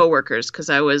sitting for coworkers because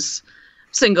I was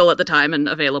single at the time and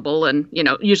available, and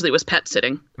usually it was pet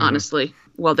sitting, honestly,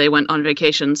 while they went on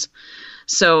vacations.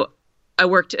 So I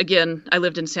worked again. I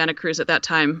lived in Santa Cruz at that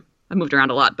time. I moved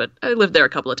around a lot, but I lived there a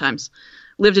couple of times.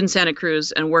 Lived in Santa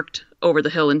Cruz and worked over the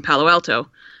hill in Palo Alto.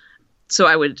 So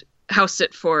I would house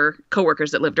sit for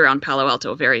coworkers that lived around Palo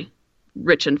Alto, very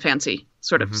rich and fancy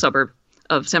sort of suburb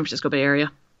of San Francisco Bay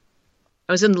Area.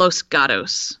 I was in Los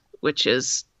Gatos, which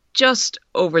is just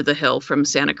over the hill from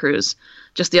Santa Cruz,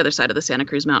 just the other side of the Santa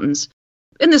Cruz Mountains,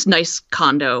 in this nice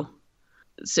condo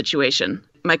situation.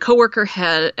 My coworker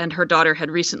and her daughter had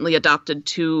recently adopted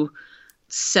 2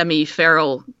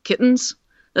 semi-feral kittens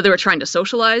that they were trying to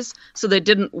socialize, so they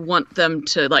didn't want them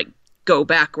to go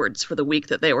backwards for the week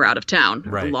that they were out of town,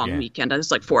 the long weekend. It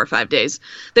was 4 or 5 days.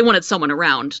 They wanted someone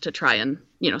around to try and,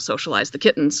 socialize the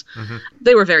kittens.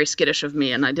 They were very skittish of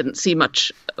me, and I didn't see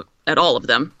much at all of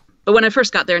them. But when I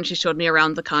first got there and she showed me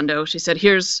around the condo, she said,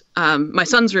 here's my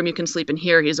son's room. You can sleep in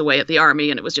here. He's away at the Army.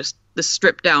 And it was just this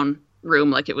stripped down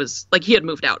room, like it was like he had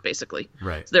moved out, basically.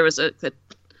 Right. So there was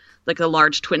a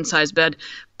large twin size bed.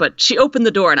 But she opened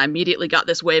the door and I immediately got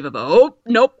this wave of, oh,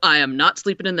 nope, I am not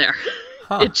sleeping in there.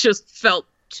 It just felt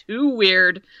too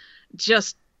weird.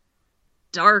 Just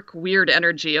dark, weird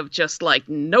energy of just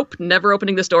nope, never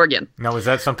opening this door again. Now, is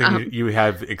that something you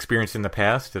have experienced in the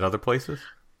past at other places?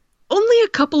 Only a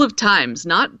couple of times,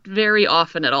 not very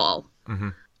often at all.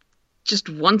 Just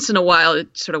once in a while,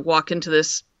 I'd sort of walk into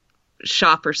this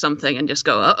shop or something and just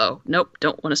go, uh-oh, nope,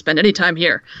 don't want to spend any time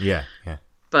here. Yeah.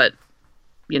 But,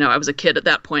 I was a kid at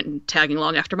that point and tagging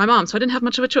along after my mom, so I didn't have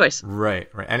much of a choice. Right.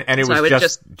 And it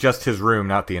was just his room,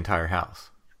 not the entire house.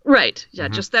 Right. Yeah,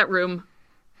 just that room.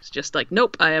 It's just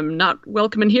nope, I am not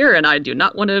welcome in here, and I do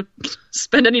not want to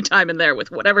spend any time in there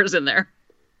with whatever's in there.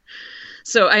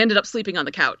 So I ended up sleeping on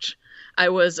the couch. I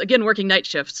was, again, working night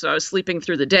shifts, so I was sleeping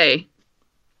through the day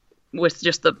with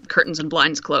just the curtains and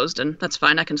blinds closed, and that's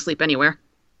fine. I can sleep anywhere.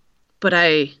 But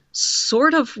I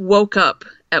sort of woke up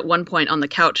at one point on the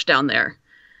couch down there.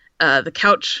 The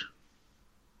couch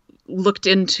looked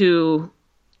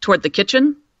toward the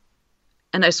kitchen,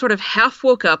 and I sort of half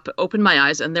woke up, opened my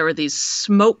eyes, and there were these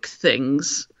smoke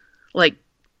things,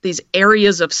 these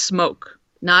areas of smoke,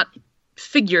 not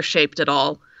figure-shaped at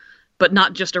all, but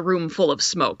not just a room full of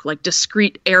smoke,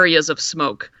 discrete areas of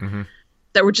smoke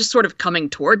that were just sort of coming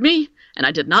toward me. And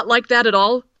I did not like that at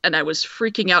all. And I was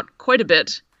freaking out quite a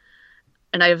bit.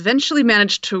 And I eventually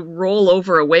managed to roll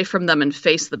over away from them and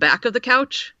face the back of the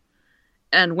couch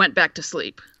and went back to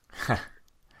sleep.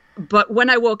 But when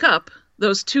I woke up,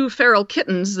 those 2 feral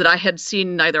kittens that I had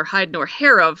seen neither hide nor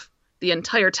hair of the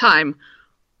entire time,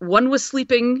 one was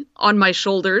sleeping on my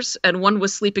shoulders and one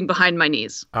was sleeping behind my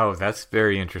knees. Oh, that's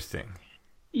very interesting.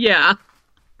 Yeah.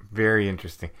 Very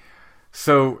interesting.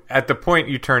 So at the point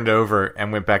you turned over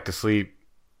and went back to sleep,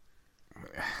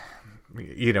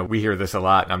 you know, we hear this a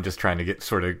lot, and I'm just trying to get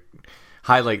sort of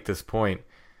highlight this point.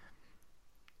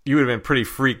 You would have been pretty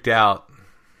freaked out,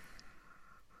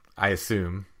 I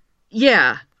assume.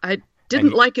 Yeah, I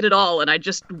didn't like it at all, and I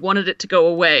just wanted it to go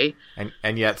away.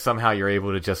 And yet somehow you're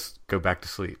able to just go back to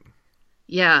sleep.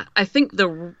 Yeah, I think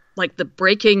the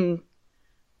breaking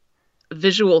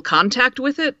visual contact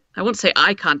with it, I won't say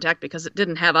eye contact because it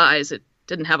didn't have eyes, it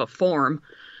didn't have a form,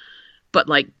 but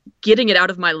like getting it out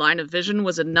of my line of vision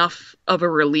was enough of a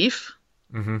relief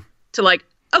to like,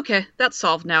 okay, that's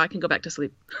solved now, I can go back to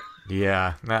sleep.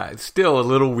 Yeah, it's still a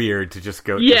little weird to just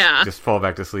go, just fall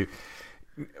back to sleep.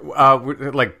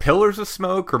 Like pillars of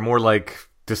smoke, or more like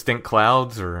distinct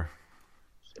clouds, or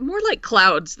more like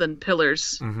clouds than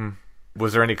pillars. Mm-hmm.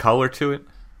 Was there any color to it?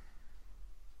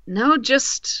 No,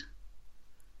 just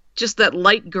that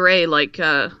light gray, like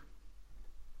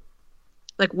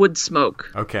wood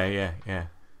smoke. Okay, yeah.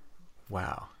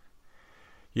 Wow.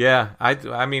 Yeah,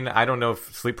 I mean, I don't know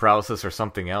if sleep paralysis or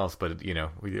something else, but, you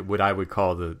know, what I would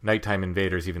call the nighttime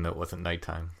invaders, even though it wasn't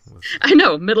nighttime. I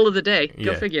know, middle of the day.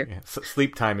 Go figure. Yeah.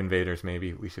 Sleep time invaders,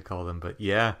 maybe we should call them. But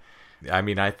yeah, I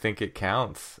mean, I think it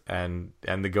counts. And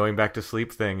the going back to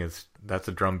sleep thing, that's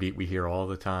a drumbeat we hear all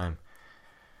the time.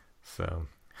 So,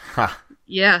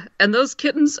 Yeah, and those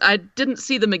kittens, I didn't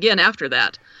see them again after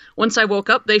that. Once I woke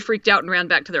up, they freaked out and ran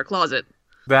back to their closet.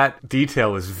 That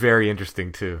detail is very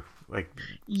interesting, too. Like,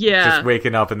 just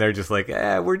waking up and they're just like,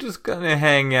 we're just going to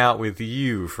hang out with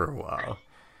you for a while.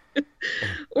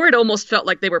 Or it almost felt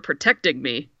like they were protecting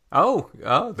me. Oh,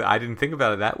 I didn't think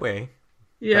about it that way.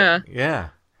 Yeah. Yeah.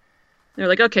 They're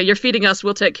like, okay, you're feeding us,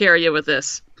 we'll take care of you with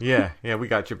this. Yeah, we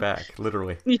got your back,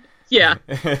 literally. Yeah.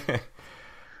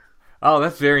 Oh,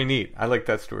 that's very neat. I like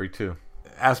that story, too.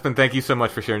 Aspen, thank you so much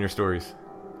for sharing your stories.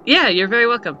 Yeah, you're very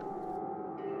welcome.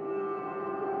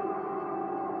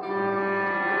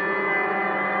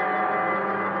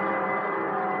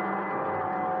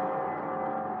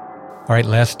 All right,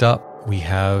 last up, we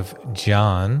have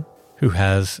John, who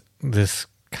has this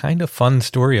kind of fun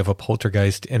story of a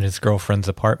poltergeist in his girlfriend's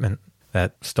apartment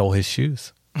that stole his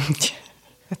shoes.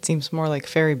 That seems more like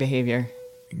fairy behavior.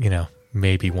 You know,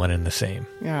 maybe one and the same.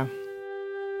 Yeah.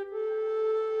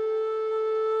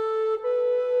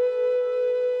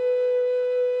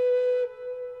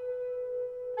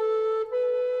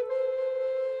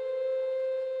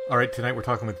 All right, tonight we're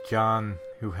talking with John,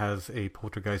 who has a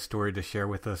poltergeist story to share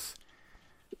with us.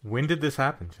 When did this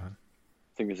happen, John?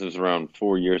 I think this was around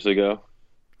 4 years ago.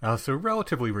 So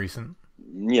relatively recent.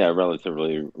 Yeah,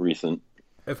 relatively recent.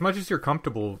 As much as you're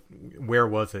comfortable, where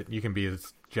was it? You can be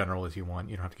as general as you want.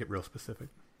 You don't have to get real specific.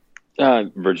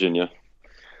 Virginia.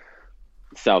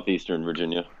 Southeastern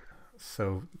Virginia.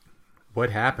 So what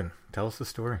happened? Tell us the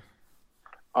story.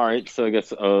 All right, so I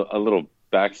guess a little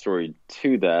backstory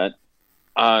to that.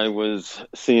 I was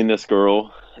seeing this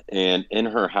girl, and in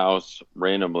her house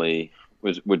randomly,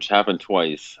 which happened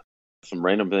twice, some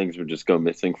random things would just go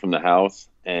missing from the house,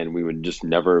 and we would just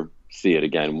never see it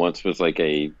again. Once was like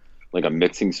a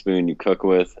mixing spoon you cook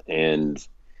with, and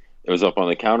it was up on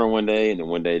the counter one day, and then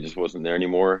one day it just wasn't there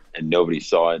anymore, and nobody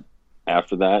saw it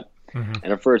after that. Mm-hmm.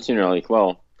 And at first, like,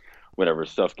 well, whatever,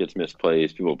 stuff gets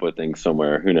misplaced, people put things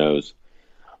somewhere, who knows.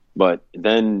 But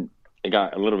then it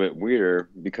got a little bit weirder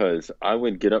because I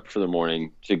would get up for the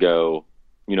morning to go,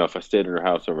 if I stayed in her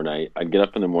house overnight, I'd get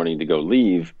up in the morning to go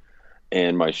leave,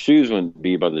 and my shoes wouldn't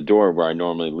be by the door where I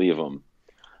normally leave them.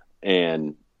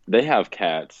 And they have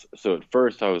cats. So at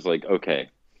first I was like, okay,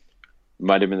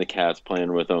 might have been the cats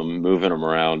playing with them, moving them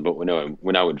around. But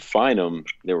when I would find them,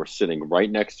 they were sitting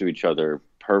right next to each other,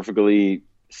 perfectly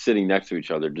sitting next to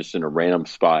each other, just in a random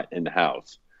spot in the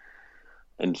house.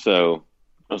 And so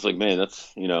I was like, man,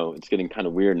 that's, it's getting kind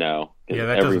of weird now. Yeah,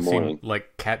 that every doesn't morning, seem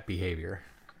like cat behavior.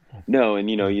 No, and,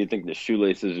 you'd think the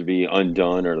shoelaces would be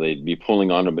undone or they'd be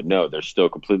pulling on them, but no, they're still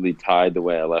completely tied the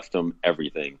way I left them,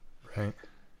 everything. Right.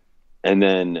 And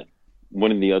then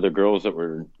one of the other girls that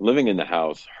were living in the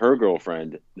house, her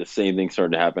girlfriend, the same thing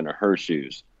started to happen to her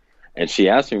shoes. And she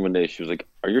asked me one day, she was like,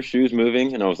 are your shoes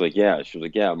moving? And I was like, yeah. She was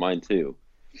like, yeah, mine too.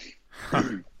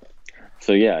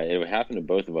 So, yeah, it happened to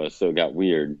both of us, so it got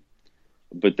weird.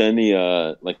 But then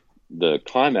the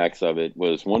climax of it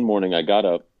was one morning I got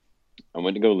up, I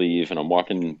went to go leave, and I'm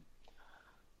walking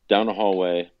down the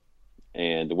hallway,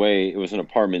 and it was an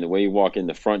apartment, the way you walk in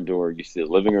the front door, you see the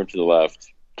living room to the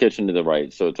left, kitchen to the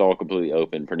right, so it's all completely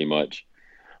open pretty much.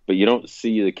 But you don't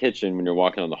see the kitchen when you're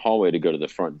walking on the hallway to go to the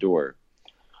front door.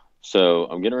 So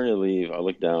I'm getting ready to leave, I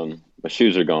look down, my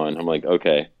shoes are gone, I'm like,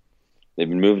 okay, they've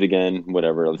been moved again,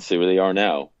 whatever, let's see where they are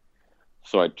now.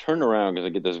 So I turn around because I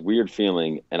get this weird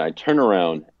feeling, and I turn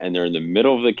around, and they're in the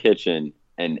middle of the kitchen,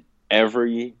 and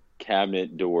every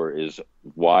cabinet door is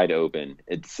wide open.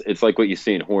 It's like what you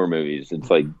see in horror movies. It's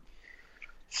like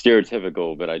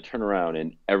stereotypical, but I turn around,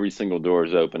 and every single door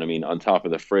is open. I mean, on top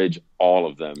of the fridge, all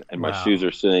of them. And my shoes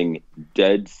are sitting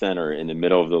dead center in the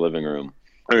middle of the living room,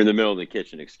 or in the middle of the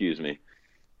kitchen, excuse me.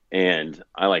 And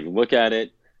I like look at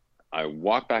it. I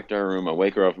walk back to her room. I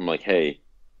wake her up. I'm like, hey,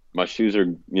 my shoes are,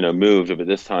 moved, but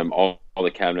this time all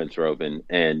the cabinets are open.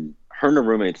 And her and her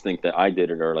roommates think that I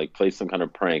did it or like played some kind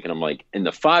of prank. And I'm like, in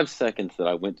the 5 seconds that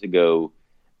I went to go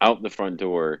out the front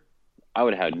door, I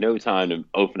would have had no time to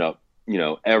open up,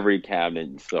 every cabinet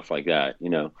and stuff like that,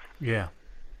 Yeah.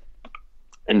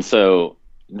 And so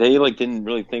they like didn't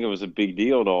really think it was a big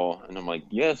deal at all. And I'm like,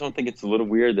 I don't think it's a little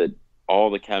weird that all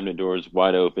the cabinet doors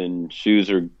wide open, shoes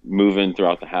are moving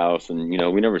throughout the house, and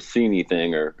we never see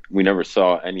anything, or we never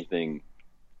saw anything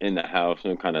in the house,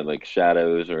 no kind of like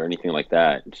shadows or anything like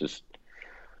that. It's just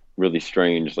really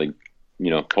strange, like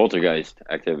poltergeist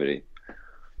activity.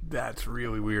 That's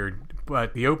really weird.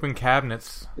 But the open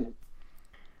cabinets,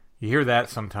 you hear that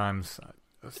sometimes.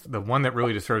 The one that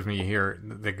really disturbs me, you hear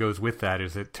that goes with that,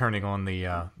 is it turning on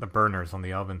the burners on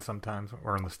the oven sometimes,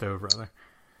 or on the stove rather.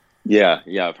 Yeah,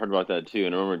 I've heard about that too.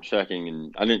 And I remember checking,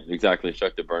 and I didn't exactly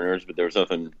check the burners, but there was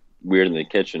nothing weird in the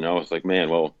kitchen. I was like, man,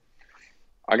 well,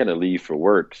 I got to leave for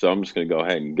work, so I'm just going to go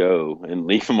ahead and go and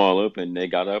leave them all open. They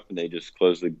got up and they just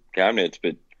closed the cabinets.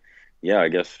 But yeah, I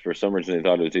guess for some reason they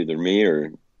thought it was either me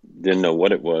or didn't know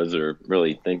what it was or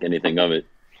really think anything of it.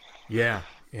 Yeah.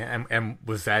 And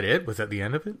was that it? Was that the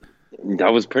end of it?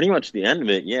 That was pretty much the end of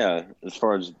it, yeah, as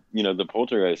far as, the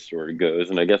poltergeist story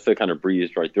goes. And I guess they kind of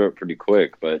breezed right through it pretty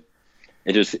quick, but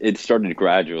it started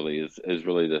gradually is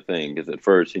really the thing. Because at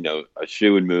first, a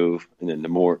shoe would move, and then the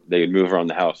more they would move around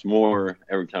the house more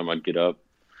every time I'd get up.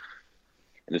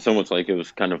 And it's almost like it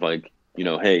was kind of like,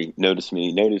 hey, notice me.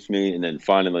 And then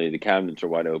finally the cabinets are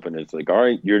wide open. It's like, all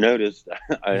right, you're noticed.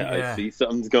 I see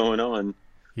something's going on.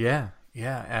 Yeah.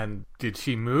 Yeah. And did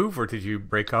she move, or did you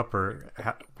break up, or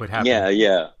what happened?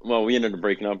 Yeah. Well, we ended up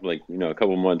breaking up like, a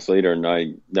couple months later, and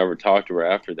I never talked to her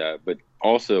after that. But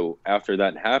also after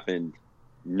that happened,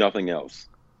 nothing else.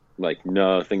 Like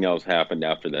nothing else happened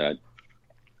after that.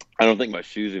 I don't think my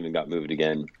shoes even got moved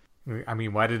again. I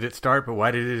mean, why did it start, but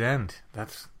why did it end?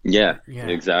 Yeah,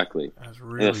 exactly. That's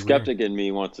really and a skeptic weird. in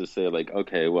me wants to say like,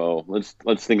 okay, well, let's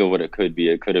think of what it could be.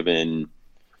 It could have been,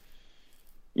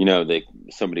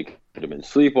 somebody could have been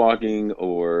sleepwalking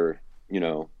or,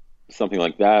 something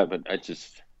like that. But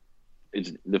it's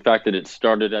the fact that it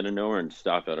started out of nowhere and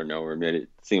stopped out of nowhere made it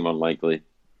seem unlikely.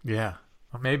 Yeah.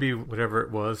 Or maybe whatever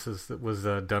it was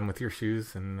done with your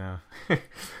shoes and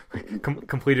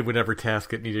completed whatever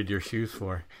task it needed your shoes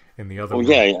for in the other room.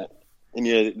 Yeah. And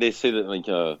they say that like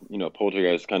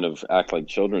poltergeists kind of act like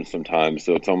children sometimes.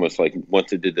 So it's almost like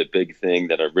once it did the big thing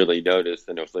that I really noticed,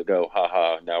 and it was like, oh,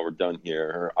 haha, now we're done here,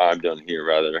 or I'm done here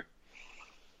rather.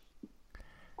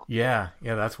 Yeah,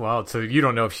 that's wild. So you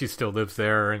don't know if she still lives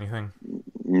there or anything?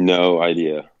 No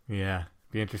idea. Yeah,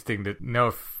 be interesting to know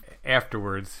if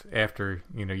afterwards, after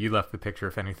you left the picture,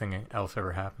 if anything else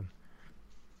ever happened.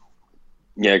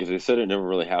 Yeah, because they said it never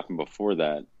really happened before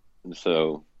that, and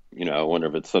so I wonder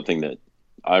if it's something that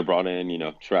I brought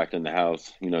in, tracked in the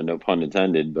house, no pun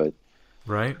intended, but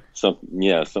right.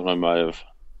 Something I might have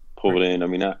pulled in. I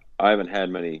mean, I haven't had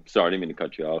many. Sorry, I didn't mean to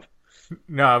cut you off.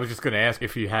 No, I was just going to ask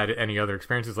if you had any other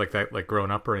experiences like that, like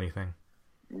growing up or anything.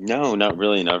 No, not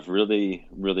really. And I've really,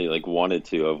 really like wanted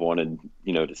to. I've wanted,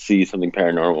 to see something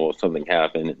paranormal, something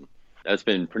happen. And that's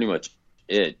been pretty much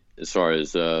it as far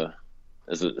as the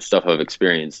stuff I've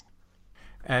experienced.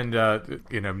 And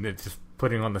it's just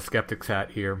putting on the skeptic's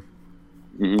hat here.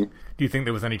 Mm-hmm. Do you think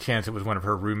there was any chance it was one of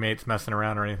her roommates messing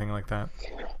around or anything like that?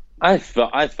 I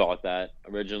thought that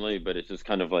originally, but it's just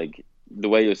kind of like the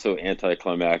way it was so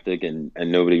anticlimactic and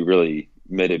nobody really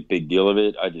made a big deal of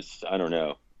it. I don't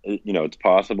know. It's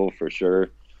possible for sure,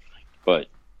 but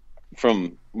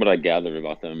from what I gathered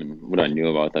about them and what I knew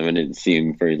about them, it didn't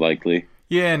seem very likely.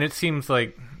 Yeah, and it seems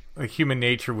like human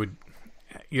nature would.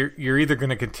 You're either going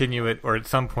to continue it, or at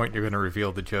some point you're going to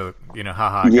reveal the joke.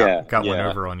 Haha, got one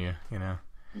over on you.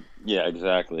 Yeah,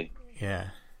 exactly. Yeah.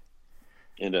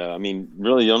 And I mean,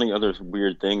 really, the only other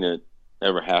weird thing that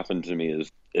ever happened to me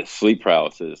is sleep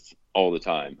paralysis all the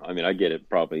time. I mean, I get it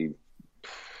probably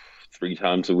 3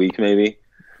 times a week, maybe.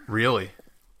 Really?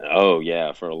 Oh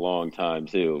yeah, for a long time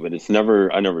too. But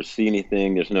I never see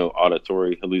anything. There's no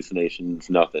auditory hallucinations,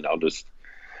 nothing.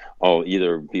 I'll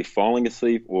either be falling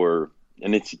asleep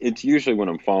and it's usually when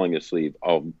I'm falling asleep,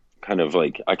 I'll kind of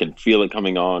like, I can feel it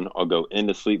coming on. I'll go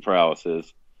into sleep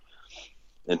paralysis.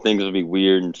 and things will be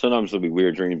weird, and sometimes there'll be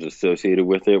weird dreams associated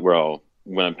with it where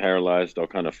when I'm paralyzed, I'll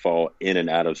kind of fall in and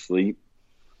out of sleep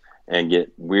and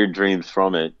get weird dreams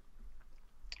from it.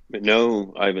 But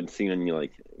no, I haven't seen any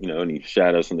any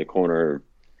shadows in the corner.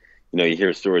 You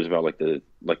hear stories about like the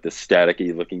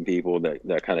staticky looking people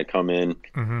that kind of come in.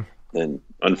 Mm-hmm. And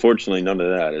unfortunately, none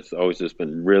of that. It's always just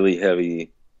been really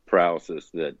heavy paralysis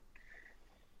that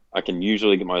I can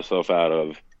usually get myself out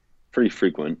of pretty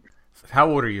frequent. How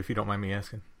old are you, if you don't mind me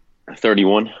asking?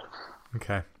 31.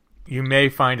 Okay. You may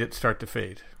find it start to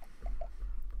fade.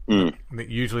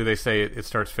 Usually they say it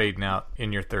starts fading out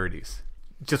in your 30s.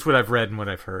 Just what I've read and what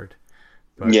I've heard.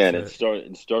 But, yeah, and it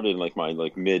started in like my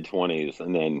mid 20s,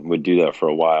 and then would do that for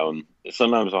a while. And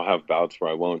sometimes I'll have bouts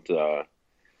where I won't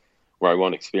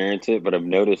experience it, but I've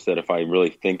noticed that if I really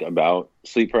think about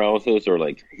sleep paralysis or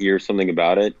like hear something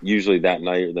about it, usually that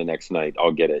night or the next night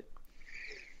I'll get it.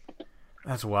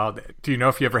 That's wild. Do you know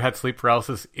if you ever had sleep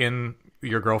paralysis in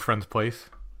your girlfriend's place?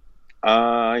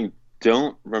 I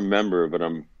don't remember, but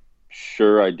I'm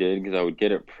sure I did because I would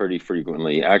get it pretty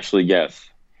frequently. Actually, yes,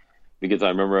 because I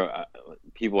remember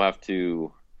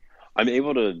I'm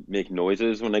able to make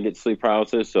noises when I get sleep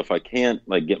paralysis. So if I can't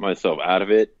get myself out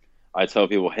of it, I tell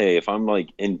people, hey, if I'm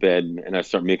in bed and I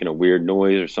start making a weird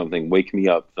noise or something, wake me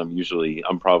up.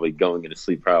 I'm probably going into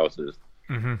sleep paralysis.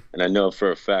 Mm-hmm. And I know for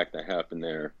a fact that happened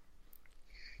there.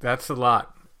 That's a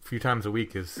lot. A few times a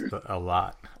week is a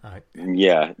lot.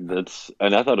 Yeah,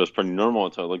 and I thought it was pretty normal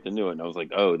until I looked into it, and I was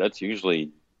like, oh,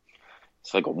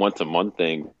 it's like a once a month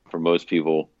thing for most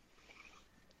people,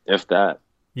 if that.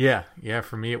 Yeah.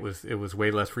 For me, it was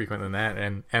way less frequent than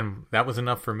that, and that was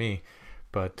enough for me.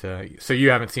 But so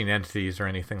you haven't seen entities or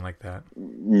anything like that?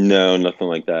 No, nothing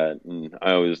like that. And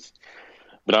I always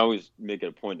make it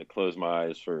a point to close my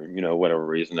eyes for whatever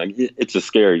reason. It's a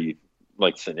scary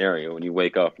scenario when you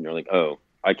wake up and you're like, oh,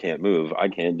 I can't move, I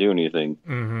can't do anything.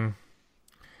 Mm-hmm.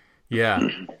 Yeah,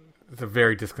 it's a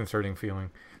very disconcerting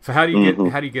feeling. So how do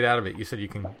you get out of it? You said you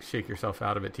can shake yourself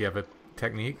out of it. Do you have a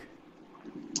technique?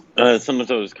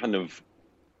 Sometimes I was kind of,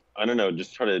 I don't know,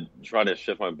 just try to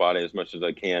shift my body as much as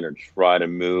I can, or try to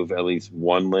move at least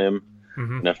one limb.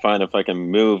 Mm-hmm. And I find if I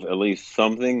can move at least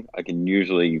something, I can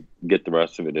usually get the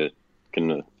rest of it to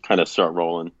kind of start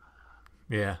rolling.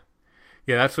 Yeah,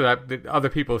 that's what other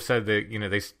people have said that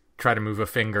they try to move a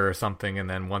finger or something, and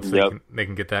then once they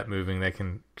can get that moving, they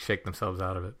can shake themselves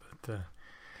out of it. But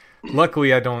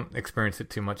luckily, I don't experience it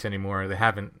too much anymore. They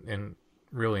haven't in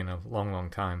a long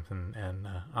time, and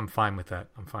I'm fine with that.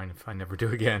 I'm fine if I never do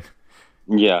again.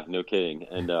 Yeah, no kidding.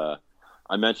 And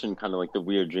I mentioned kind of the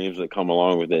weird dreams that come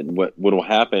along with it. And what will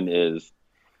happen is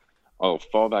I'll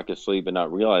fall back asleep and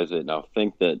not realize it, and I'll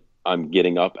think that I'm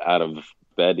getting up out of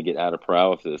bed to get out of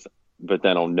paralysis, but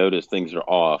then I'll notice things are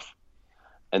off.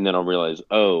 And then I'll realize,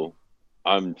 oh,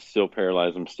 I'm still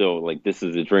paralyzed. I'm still this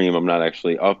is a dream. I'm not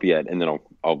actually up yet. And then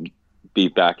I'll be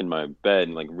back in my bed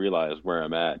and realize where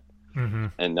I'm at. Mm-hmm.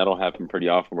 And that'll happen pretty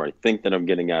often where I think that I'm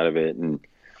getting out of it. And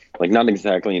not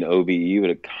exactly an OBE, but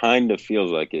it kind of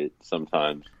feels like it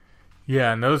sometimes.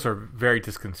 Yeah. And those are very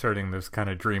disconcerting. Those kind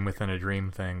of dream within a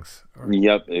dream things.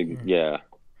 Yep. Yeah.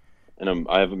 And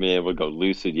I haven't been able to go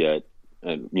lucid yet,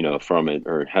 and from it,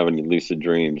 or have any lucid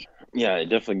dreams. Yeah, it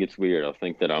definitely gets weird. I'll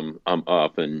think that I'm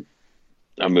up and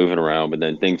I'm moving around, but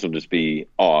then things will just be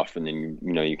off, and then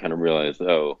you kind of realize,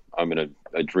 oh, I'm in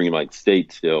a dreamlike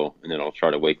state still, and then I'll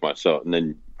try to wake myself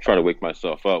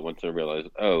up once I realize,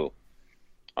 oh,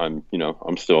 I'm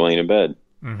still laying in bed.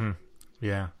 Mm-hmm.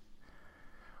 Yeah.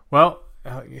 Well,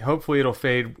 hopefully it'll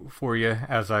fade for you,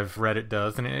 as I've read it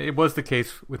does, and it was the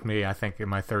case with me. I think in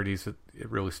my 30s it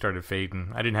really started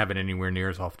fading. I didn't have it anywhere near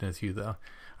as often as you, though.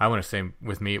 I want to say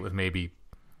with me it was maybe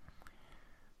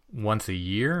once a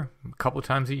year, a couple of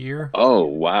times a year. Oh,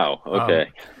 wow.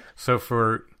 Okay. So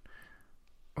for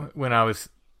when it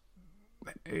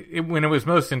was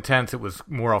most intense, it was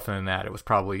more often than that. It was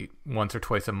probably once or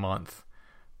twice a month,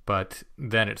 but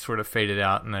then it sort of faded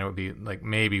out, and then it would be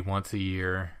maybe once a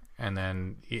year. And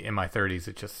then in my 30s,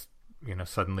 it just,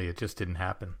 suddenly it just didn't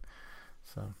happen.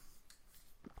 So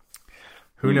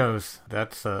who knows?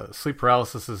 That's sleep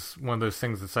paralysis is one of those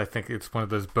things that's, I think it's one of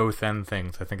those both end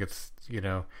things. I think it's,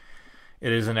 it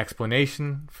is an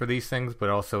explanation for these things, but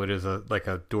also it is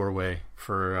a doorway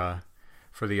for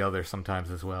the other sometimes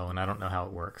as well. And I don't know how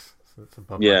it works. So it's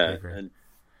above my pay grade. And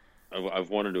I've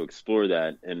wanted to explore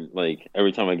that. And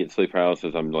every time I get sleep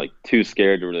paralysis, I'm too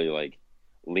scared to really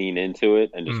lean into it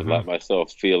and just let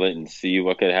myself feel it and see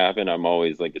what could happen. I'm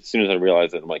always as soon as I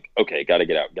realize it, I'm okay, gotta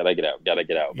get out. But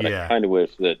I kind of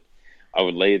wish that I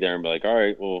would lay there and be all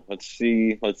right, well, let's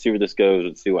see where this goes.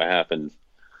 Let's see what happens.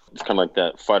 it's kind of like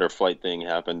that fight or flight thing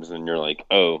happens, and you're like,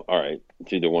 oh, all right,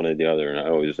 it's either one or the other, and I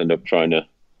always end up trying to,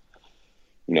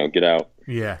 get out.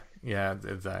 Yeah,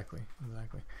 exactly.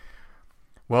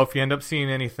 Well, if you end up seeing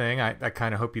anything, I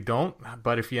kind of hope you don't,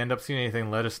 but if you end up seeing anything,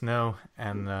 let us know,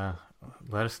 and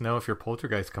let us know if your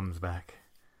poltergeist comes back.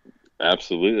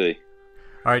 Absolutely.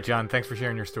 All right, John, thanks for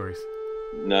sharing your stories.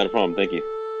 Not a problem. Thank you.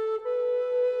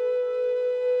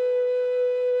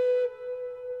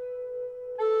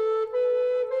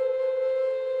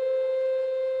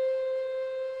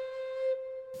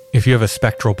 If you have a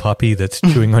spectral puppy that's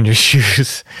chewing on your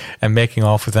shoes and making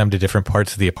off with them to different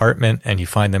parts of the apartment, and you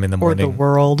find them in the morning, or the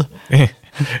world,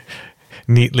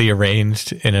 neatly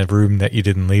arranged in a room that you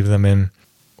didn't leave them in,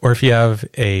 or if you have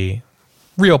a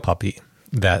real puppy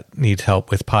that needs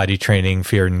help with potty training,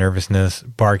 fear and nervousness,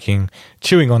 barking,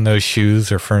 chewing on those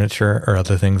shoes or furniture or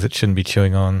other things it shouldn't be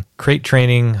chewing on, crate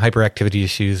training, hyperactivity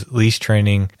issues, leash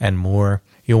training, and more,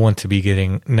 you'll want to be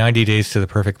getting 90 Days to the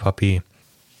Perfect Puppy.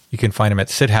 You can find them at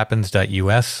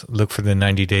sithappens.us. Look for the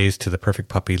 90 Days to the Perfect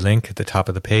Puppy link at the top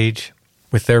of the page.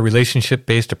 With their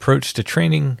relationship-based approach to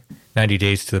training, 90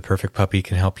 Days to the Perfect Puppy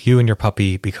can help you and your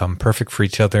puppy become perfect for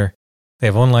each other. They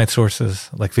have online sources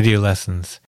like video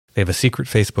lessons. They have a secret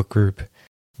Facebook group.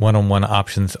 One-on-one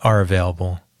options are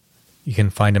available. You can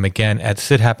find them again at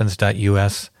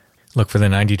sithappens.us. Look for the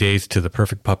 90 Days to the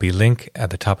Perfect Puppy link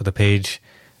at the top of the page.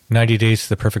 90 Days to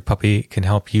the Perfect Puppy can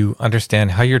help you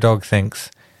understand how your dog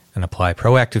thinks and apply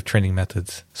proactive training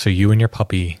methods so you and your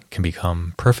puppy can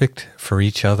become perfect for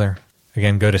each other.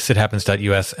 Again, go to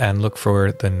sithappens.us and look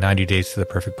for the 90 Days to the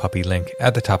Perfect Puppy link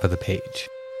at the top of the page.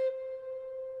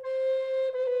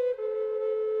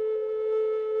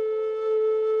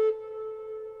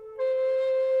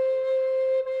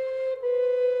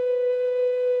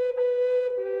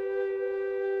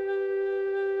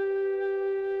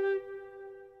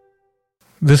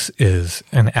 This is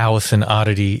an Allison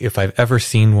oddity if I've ever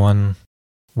seen one.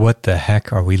 What the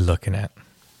heck are we looking at?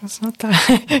 It's not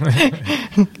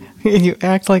that. You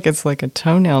act like it's like a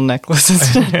toenail necklace.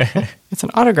 It's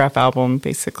an autograph album,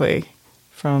 basically,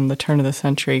 from the turn of the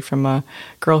century, from a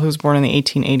girl who was born in the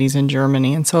 1880s in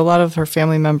Germany. And so a lot of her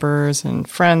family members and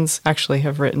friends actually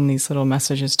have written these little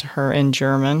messages to her in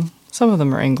German. Some of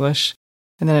them are English.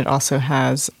 And then it also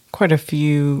has quite a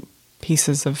few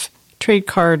pieces of trade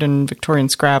card and Victorian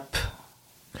scrap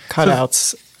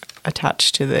cutouts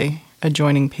attached to the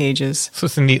adjoining pages. So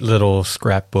it's a neat little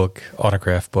scrapbook,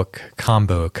 autograph book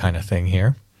combo kind of thing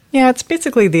here. Yeah, it's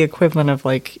basically the equivalent of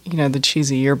like, the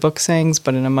cheesy yearbook sayings,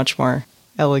 but in a much more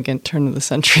elegant turn of the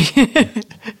century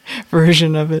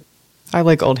version of it. I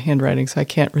like old handwriting, so I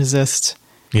can't resist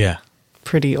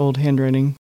pretty old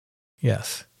handwriting.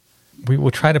 Yes. We will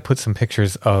try to put some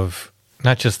pictures of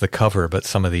not just the cover, but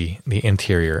some of the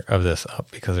interior of this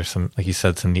up, because there's some, like you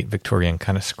said, some neat Victorian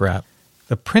kind of scrap.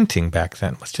 The printing back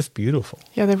then was just beautiful.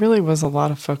 Yeah, there really was a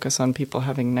lot of focus on people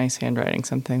having nice handwriting,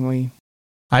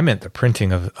 I meant the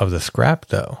printing of the scrap,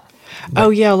 though.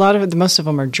 Oh, yeah, most of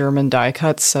them are German die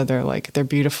cuts, so they're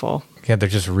beautiful. Yeah, they're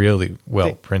just really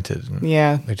well printed.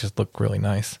 Yeah. They just look really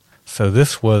nice. So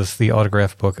this was the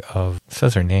autograph book of, it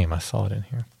says her name, I saw it in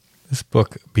here. This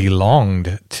book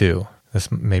belonged to,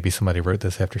 maybe somebody wrote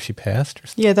this after she passed or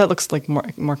something. Yeah, that looks like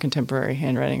more contemporary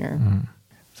handwriting.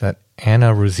 Is that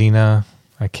Anna Rosina?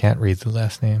 I can't read the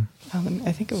last name.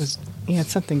 I think it was,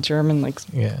 it's something German,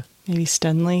 maybe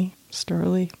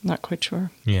Sterling, not quite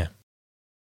sure. Yeah.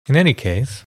 In any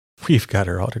case, we've got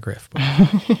her autograph book.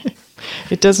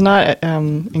 It does not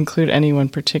include anyone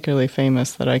particularly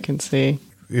famous that I can see.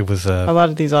 It was a lot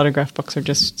of these autograph books are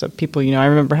just people, I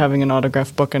remember having an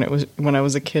autograph book, and it was when I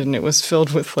was a kid, and it was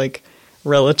filled with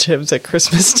relatives at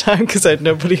Christmas time because I had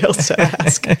nobody else to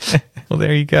ask. Well,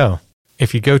 there you go.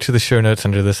 If you go to the show notes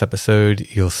under this episode,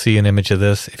 you'll see an image of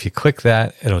this. If you click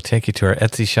that, it'll take you to our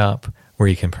Etsy shop where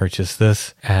you can purchase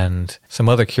this and some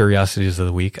other curiosities of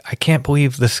the week. I can't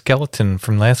believe the skeleton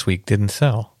from last week didn't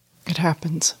sell. It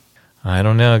happens. I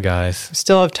don't know, guys. We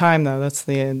still have time, though. That's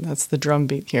the drum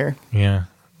beat here. Yeah,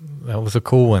 that was a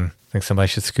cool one. I think somebody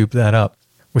should scoop that up.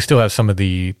 We still have some of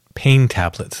the pain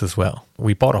tablets as well.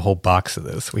 We bought a whole box of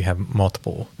this. We have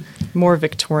multiple. More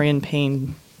Victorian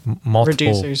pain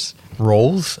reducers.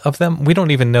 Rolls of them. We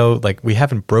don't even know, we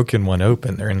haven't broken one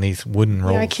open. They're in these wooden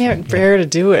rolls. Yeah, I can't bear to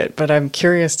do it, but I'm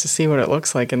curious to see what it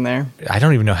looks like in there. I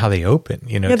don't even know how they open.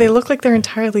 Yeah, they look like they're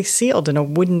entirely sealed in a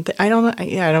wooden I don't know.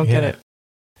 Yeah, I don't get it.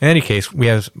 In any case, we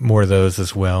have more of those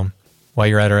as well. While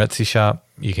you're at our Etsy shop,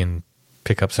 you can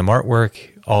pick up some artwork.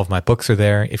 All of my books are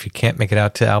there. If you can't make it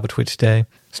out to Albatwitch Day,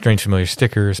 Strange Familiar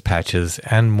stickers, patches,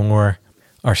 and more.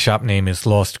 Our shop name is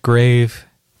Lost Grave.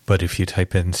 but if you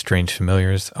type in Strange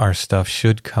Familiars, our stuff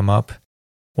should come up.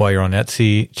 While you're on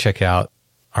Etsy, check out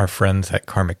our friends at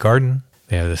Karmic Garden.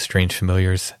 They have the Strange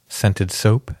Familiars scented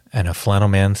soap and a Flannel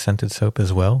Man scented soap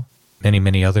as well. Many,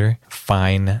 many other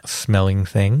fine smelling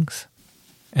things.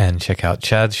 And check out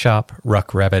Chad's shop,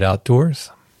 Ruck Rabbit Outdoors.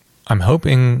 I'm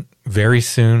hoping very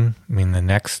soon,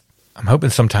 I'm hoping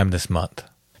sometime this month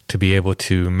to be able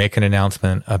to make an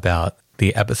announcement about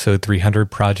the episode 300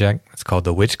 project. It's called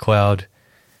The Witch Cloud.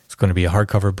 It's going to be a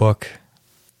hardcover book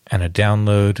and a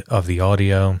download of the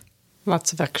audio.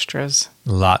 Lots of extras.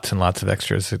 Lots and lots of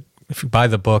extras. If you buy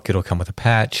the book, it'll come with a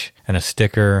patch and a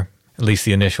sticker, at least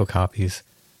the initial copies.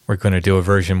 We're going to do a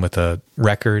version with a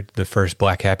record, the first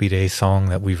Black Happy Day song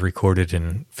that we've recorded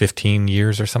in 15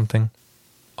 years or something.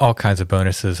 All kinds of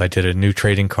bonuses. I did a new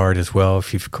trading card as well,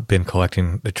 if you've been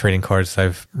collecting the trading cards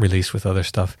I've released with other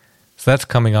stuff. So that's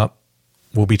coming up.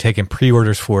 We'll be taking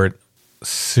pre-orders for it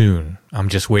soon. I'm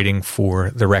just waiting for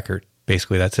the record.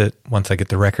 Basically, that's it. Once I get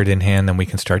the record in hand, then we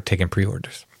can start taking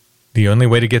pre-orders. The only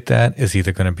way to get that is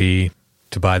either going to be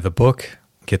to buy the book,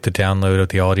 get the download of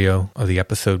the audio of the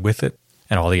episode with it,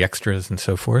 and all the extras and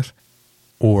so forth,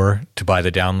 or to buy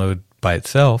the download by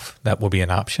itself. That will be an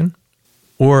option.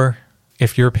 Or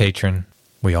if you're a patron,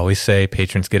 we always say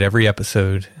patrons get every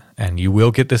episode, and you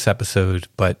will get this episode,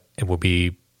 but it will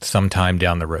be sometime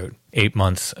down the road, 8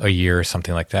 months, a year, or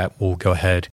something like that. We'll go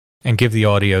ahead and give the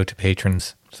audio to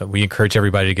patrons. So we encourage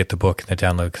everybody to get the book and the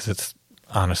download because it's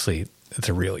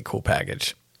a really cool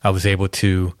package. I was able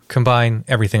to combine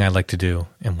everything I like to do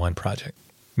in one project.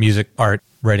 Music, art,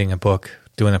 writing a book,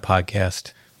 doing a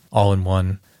podcast, all in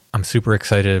one. I'm super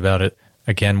excited about it.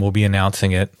 Again, we'll be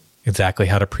announcing it, exactly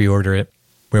how to pre-order it.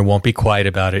 We won't be quiet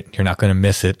about it. You're not going to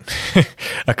miss it.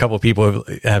 A couple of people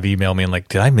have emailed me and like,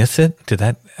 did I miss it? Did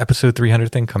that episode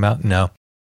 300 thing come out? No,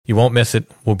 you won't miss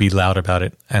it. We'll be loud about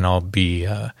it. And I'll be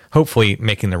hopefully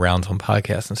making the rounds on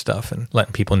podcasts and stuff and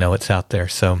letting people know it's out there.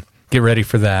 So get ready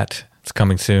for that. It's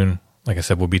coming soon. Like I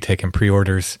said, we'll be taking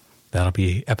pre-orders. That'll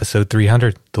be episode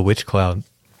 300, The Witch Cloud.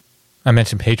 I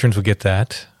mentioned patrons will get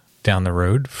that down the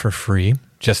road for free,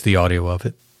 just the audio of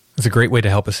it. It's a great way to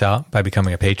help us out by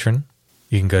becoming a patron.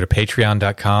 You can go to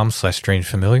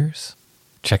patreon.com/strangefamiliars.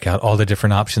 Check out all the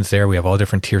different options there. We have all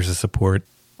different tiers of support.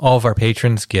 All of our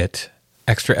patrons get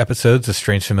extra episodes of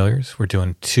Strange Familiars. We're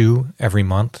doing 2 every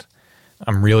month.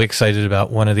 I'm really excited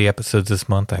about one of the episodes this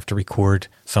month. I have to record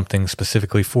something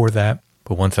specifically for that.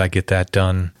 But once I get that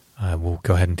done, we'll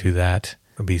go ahead and do that.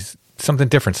 It'll be something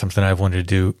different, something I've wanted to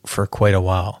do for quite a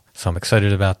while. So I'm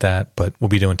excited about that. But we'll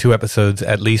be doing 2 episodes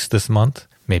at least this month.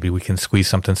 Maybe we can squeeze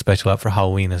something special out for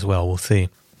Halloween as well. We'll see.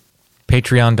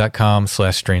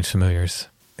 Patreon.com/strangefamiliars.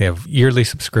 They have yearly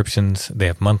subscriptions. They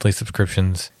have monthly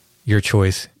subscriptions. Your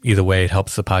choice. Either way, it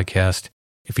helps the podcast.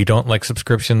 If you don't like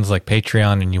subscriptions like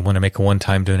Patreon and you want to make a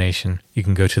one-time donation, you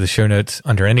can go to the show notes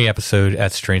under any episode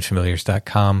at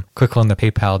strangefamiliars.com. Click on the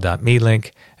paypal.me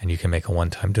link, and you can make a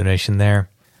one-time donation there.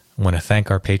 I want to thank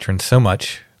our patrons so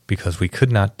much because we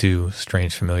could not do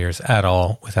Strange Familiars at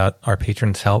all without our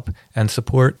patrons' help and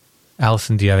support.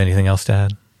 Allison, do you have anything else to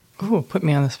add? Oh, put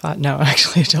me on the spot. No,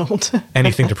 actually I don't.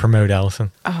 Anything to promote,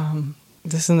 Allison?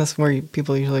 Isn't this where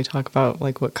people usually talk about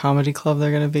like what comedy club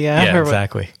they're going to be at? Yeah,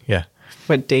 exactly.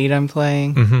 What date I'm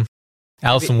playing. Mm-hmm.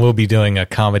 Allison will be doing a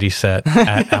comedy set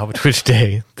at Albert Witch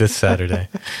Day this Saturday.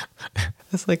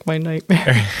 That's like my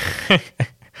nightmare.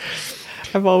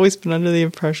 I've always been under the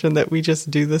impression that we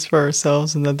just do this for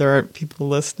ourselves and that there aren't people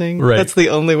listening. Right. That's the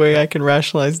only way I can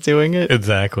rationalize doing it.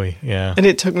 Exactly, yeah. And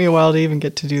it took me a while to even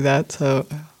get to do that, so...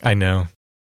 I know.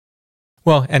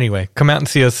 Well, anyway, come out and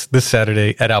see us this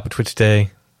Saturday at Albert Witch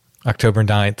Day, October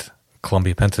 9th,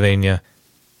 Columbia, Pennsylvania.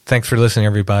 Thanks for listening,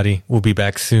 everybody. We'll be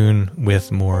back soon with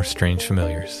more Strange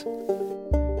Familiars.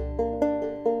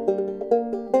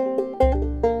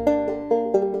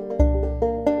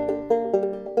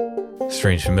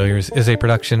 Strange Familiars is a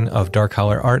production of Dark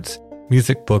Holler Arts,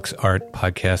 music, books, art,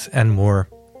 podcasts, and more.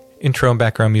 Intro and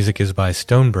background music is by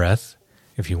Stone Breath.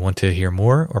 If you want to hear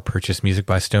more or purchase music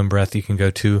by Stone Breath, you can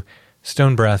go to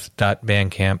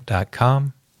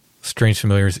stonebreath.bandcamp.com. Strange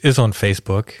Familiars is on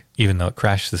Facebook, even though it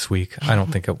crashed this week. I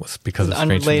don't think it was because of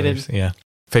Strange Familiars. Yeah.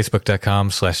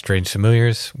 Facebook.com/Strange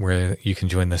Familiars, where you can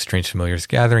join the Strange Familiars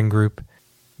gathering group.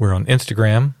 We're on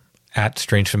Instagram at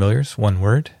Strange Familiars, one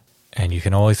word. And you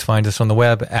can always find us on the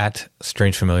web at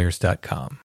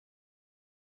strangefamiliars.com.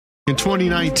 In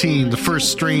 2019, the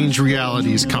first Strange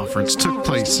Realities Conference took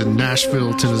place in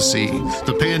Nashville, Tennessee.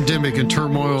 The pandemic and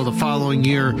turmoil of the following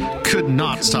year could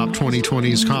not stop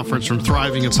 2020's conference from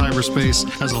thriving in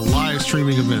cyberspace as a live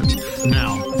streaming event.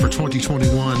 Now, for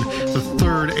 2021, the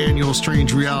third annual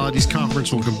Strange Realities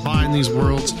Conference will combine these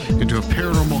worlds into a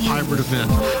paranormal hybrid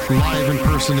event, live in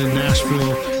person in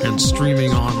Nashville and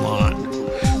streaming online.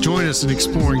 Join us in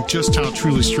exploring just how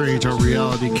truly strange our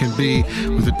reality can be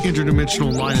with an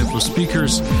interdimensional lineup of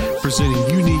speakers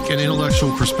presenting unique and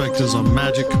intellectual perspectives on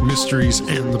magic, mysteries,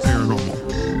 and the paranormal.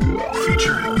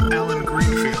 Featuring Alan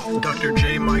Greenfield, Dr.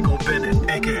 J. Michael Bennett,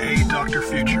 a.k.a. Dr.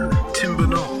 Future, Tim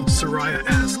Banal, Soraya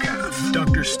Ascaf,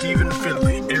 Dr. Stephen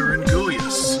Finley, Aaron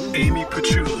Gullius, Amy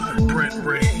Pachula, Brent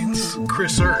Rains,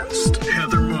 Chris Ernst,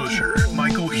 Heather Mosier,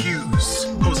 Michael Hughes,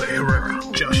 Jose Herrera,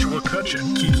 Joshua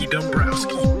Cutchin, Kiki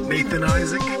Dombrowski, Nathan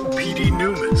Isaac, P.D.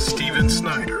 Newman, Steven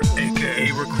Snyder,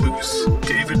 a.k.a. Recluse,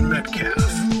 David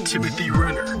Metcalf, Timothy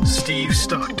Renner, Steve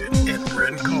Stockton, and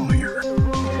Ren Collier.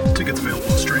 Tickets available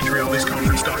at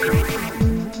strangerealitiesconference.com.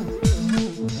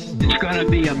 It's going to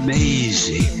be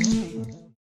amazing.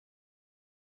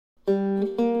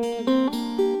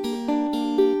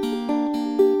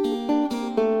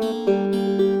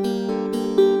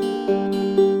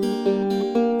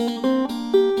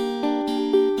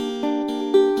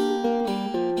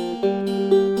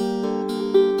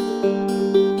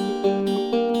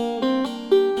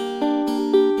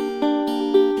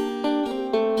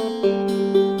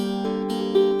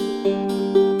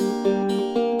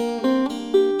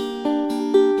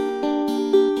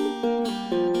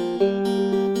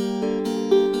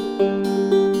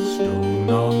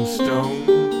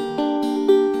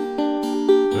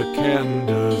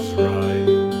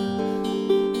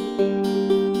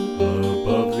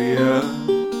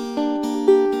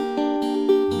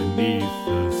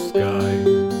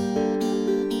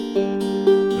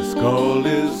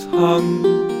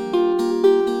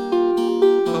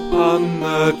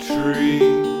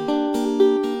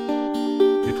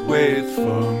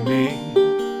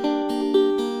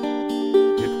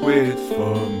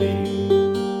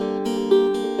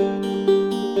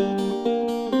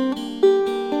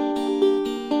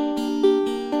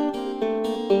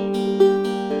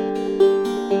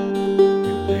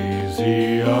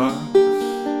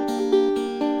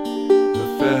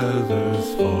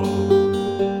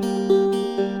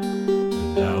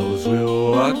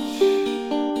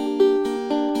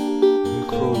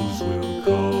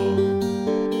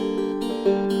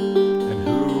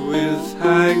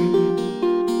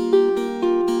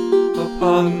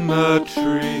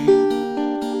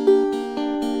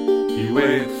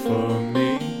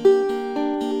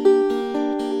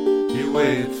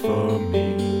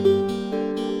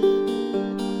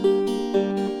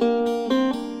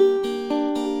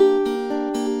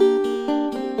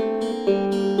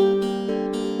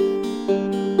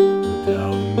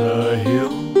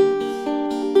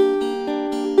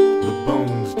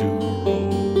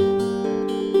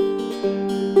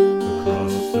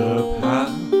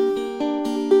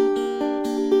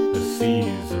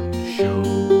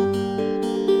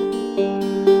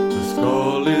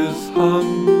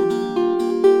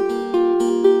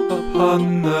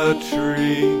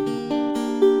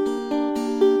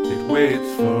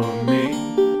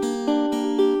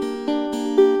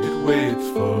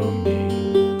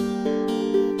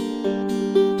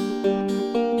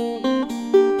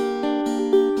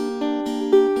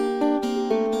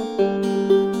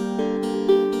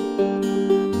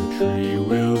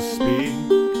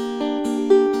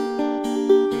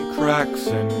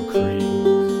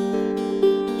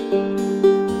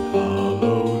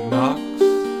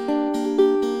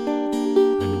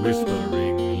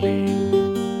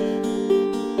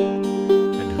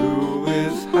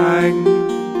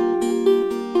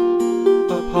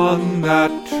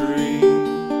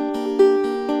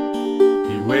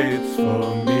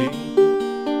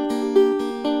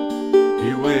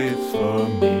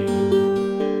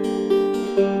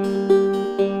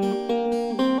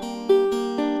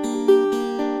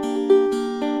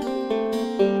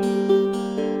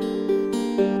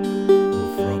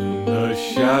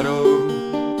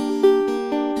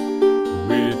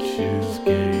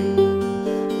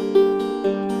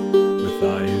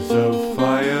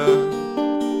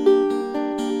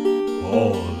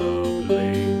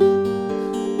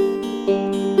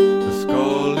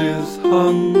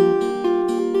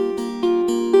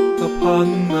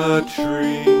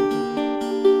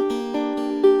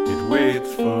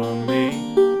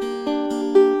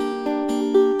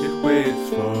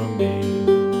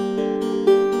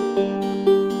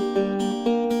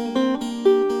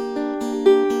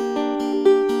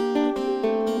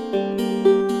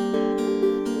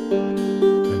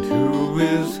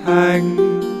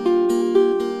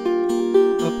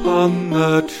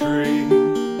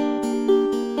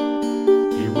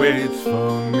 waits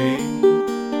for me.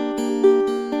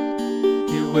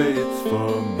 He waits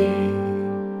for me.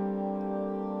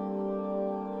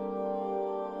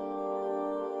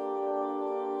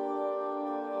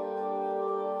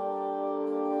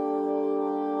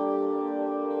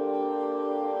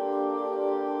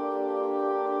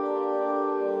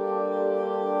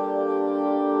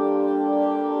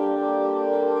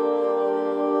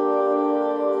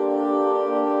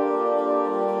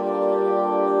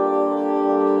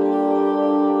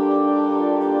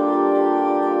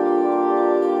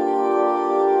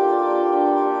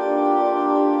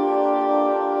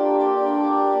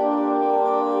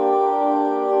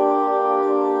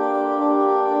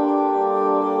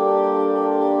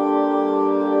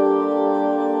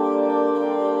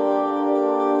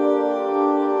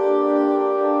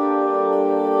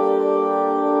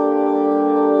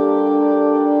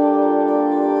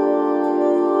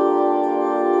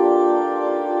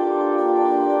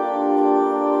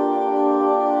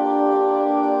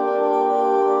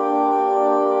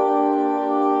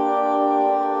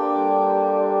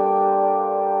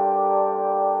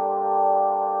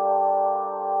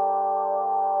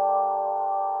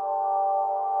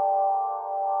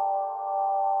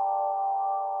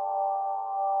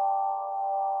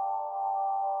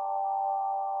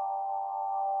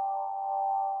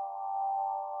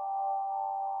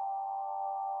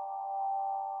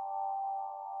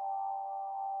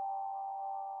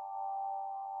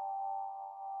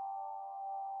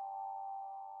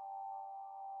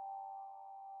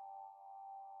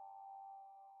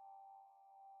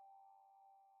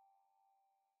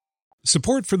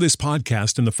 Support for this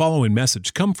podcast and the following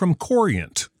message come from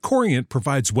Corient. Corient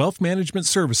provides wealth management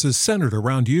services centered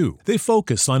around you. They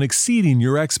focus on exceeding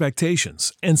your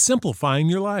expectations and simplifying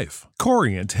your life.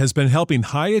 Corient has been helping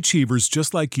high achievers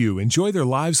just like you enjoy their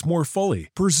lives more fully,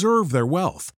 preserve their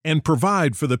wealth, and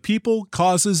provide for the people,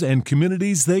 causes, and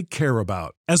communities they care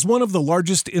about. As one of the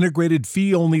largest integrated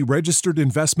fee-only registered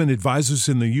investment advisors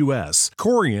in the U.S.,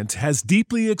 Corient has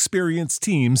deeply experienced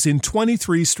teams in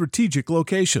 23 strategic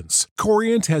locations.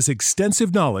 Corient has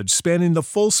extensive knowledge spanning the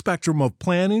full spectrum of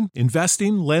planning,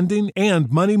 investing, lending, and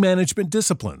money management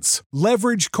disciplines.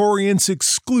 Leverage Corient's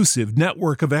exclusive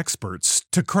network of experts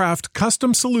to craft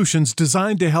custom solutions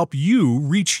designed to help you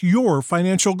reach your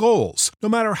financial goals, no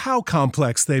matter how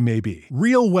complex they may be.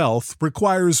 Real wealth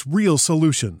requires real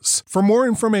solutions. For more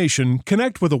information,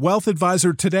 connect with a wealth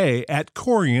advisor today at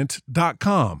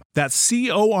Corient.com. That's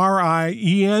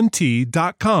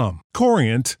Corient.com.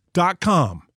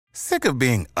 Corient.com. Sick of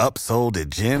being upsold at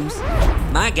gyms?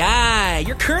 My guy,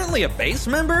 you're currently a base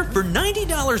member? For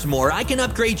 $90 more, I can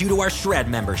upgrade you to our Shred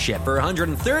membership. For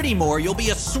 $130 more, you'll be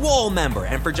a Swole member.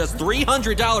 And for just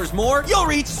 $300 more, you'll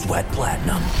reach Sweat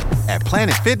Platinum. At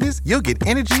Planet Fitness, you'll get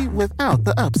energy without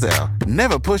the upsell.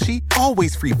 Never pushy,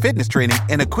 always free fitness training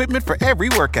and equipment for every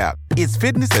workout. It's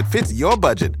fitness that fits your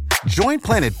budget. Join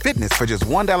Planet Fitness for just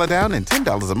 $1 down and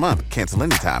 $10 a month. Cancel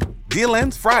anytime. Deal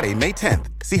ends Friday, May 10th.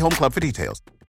 See Home Club for details.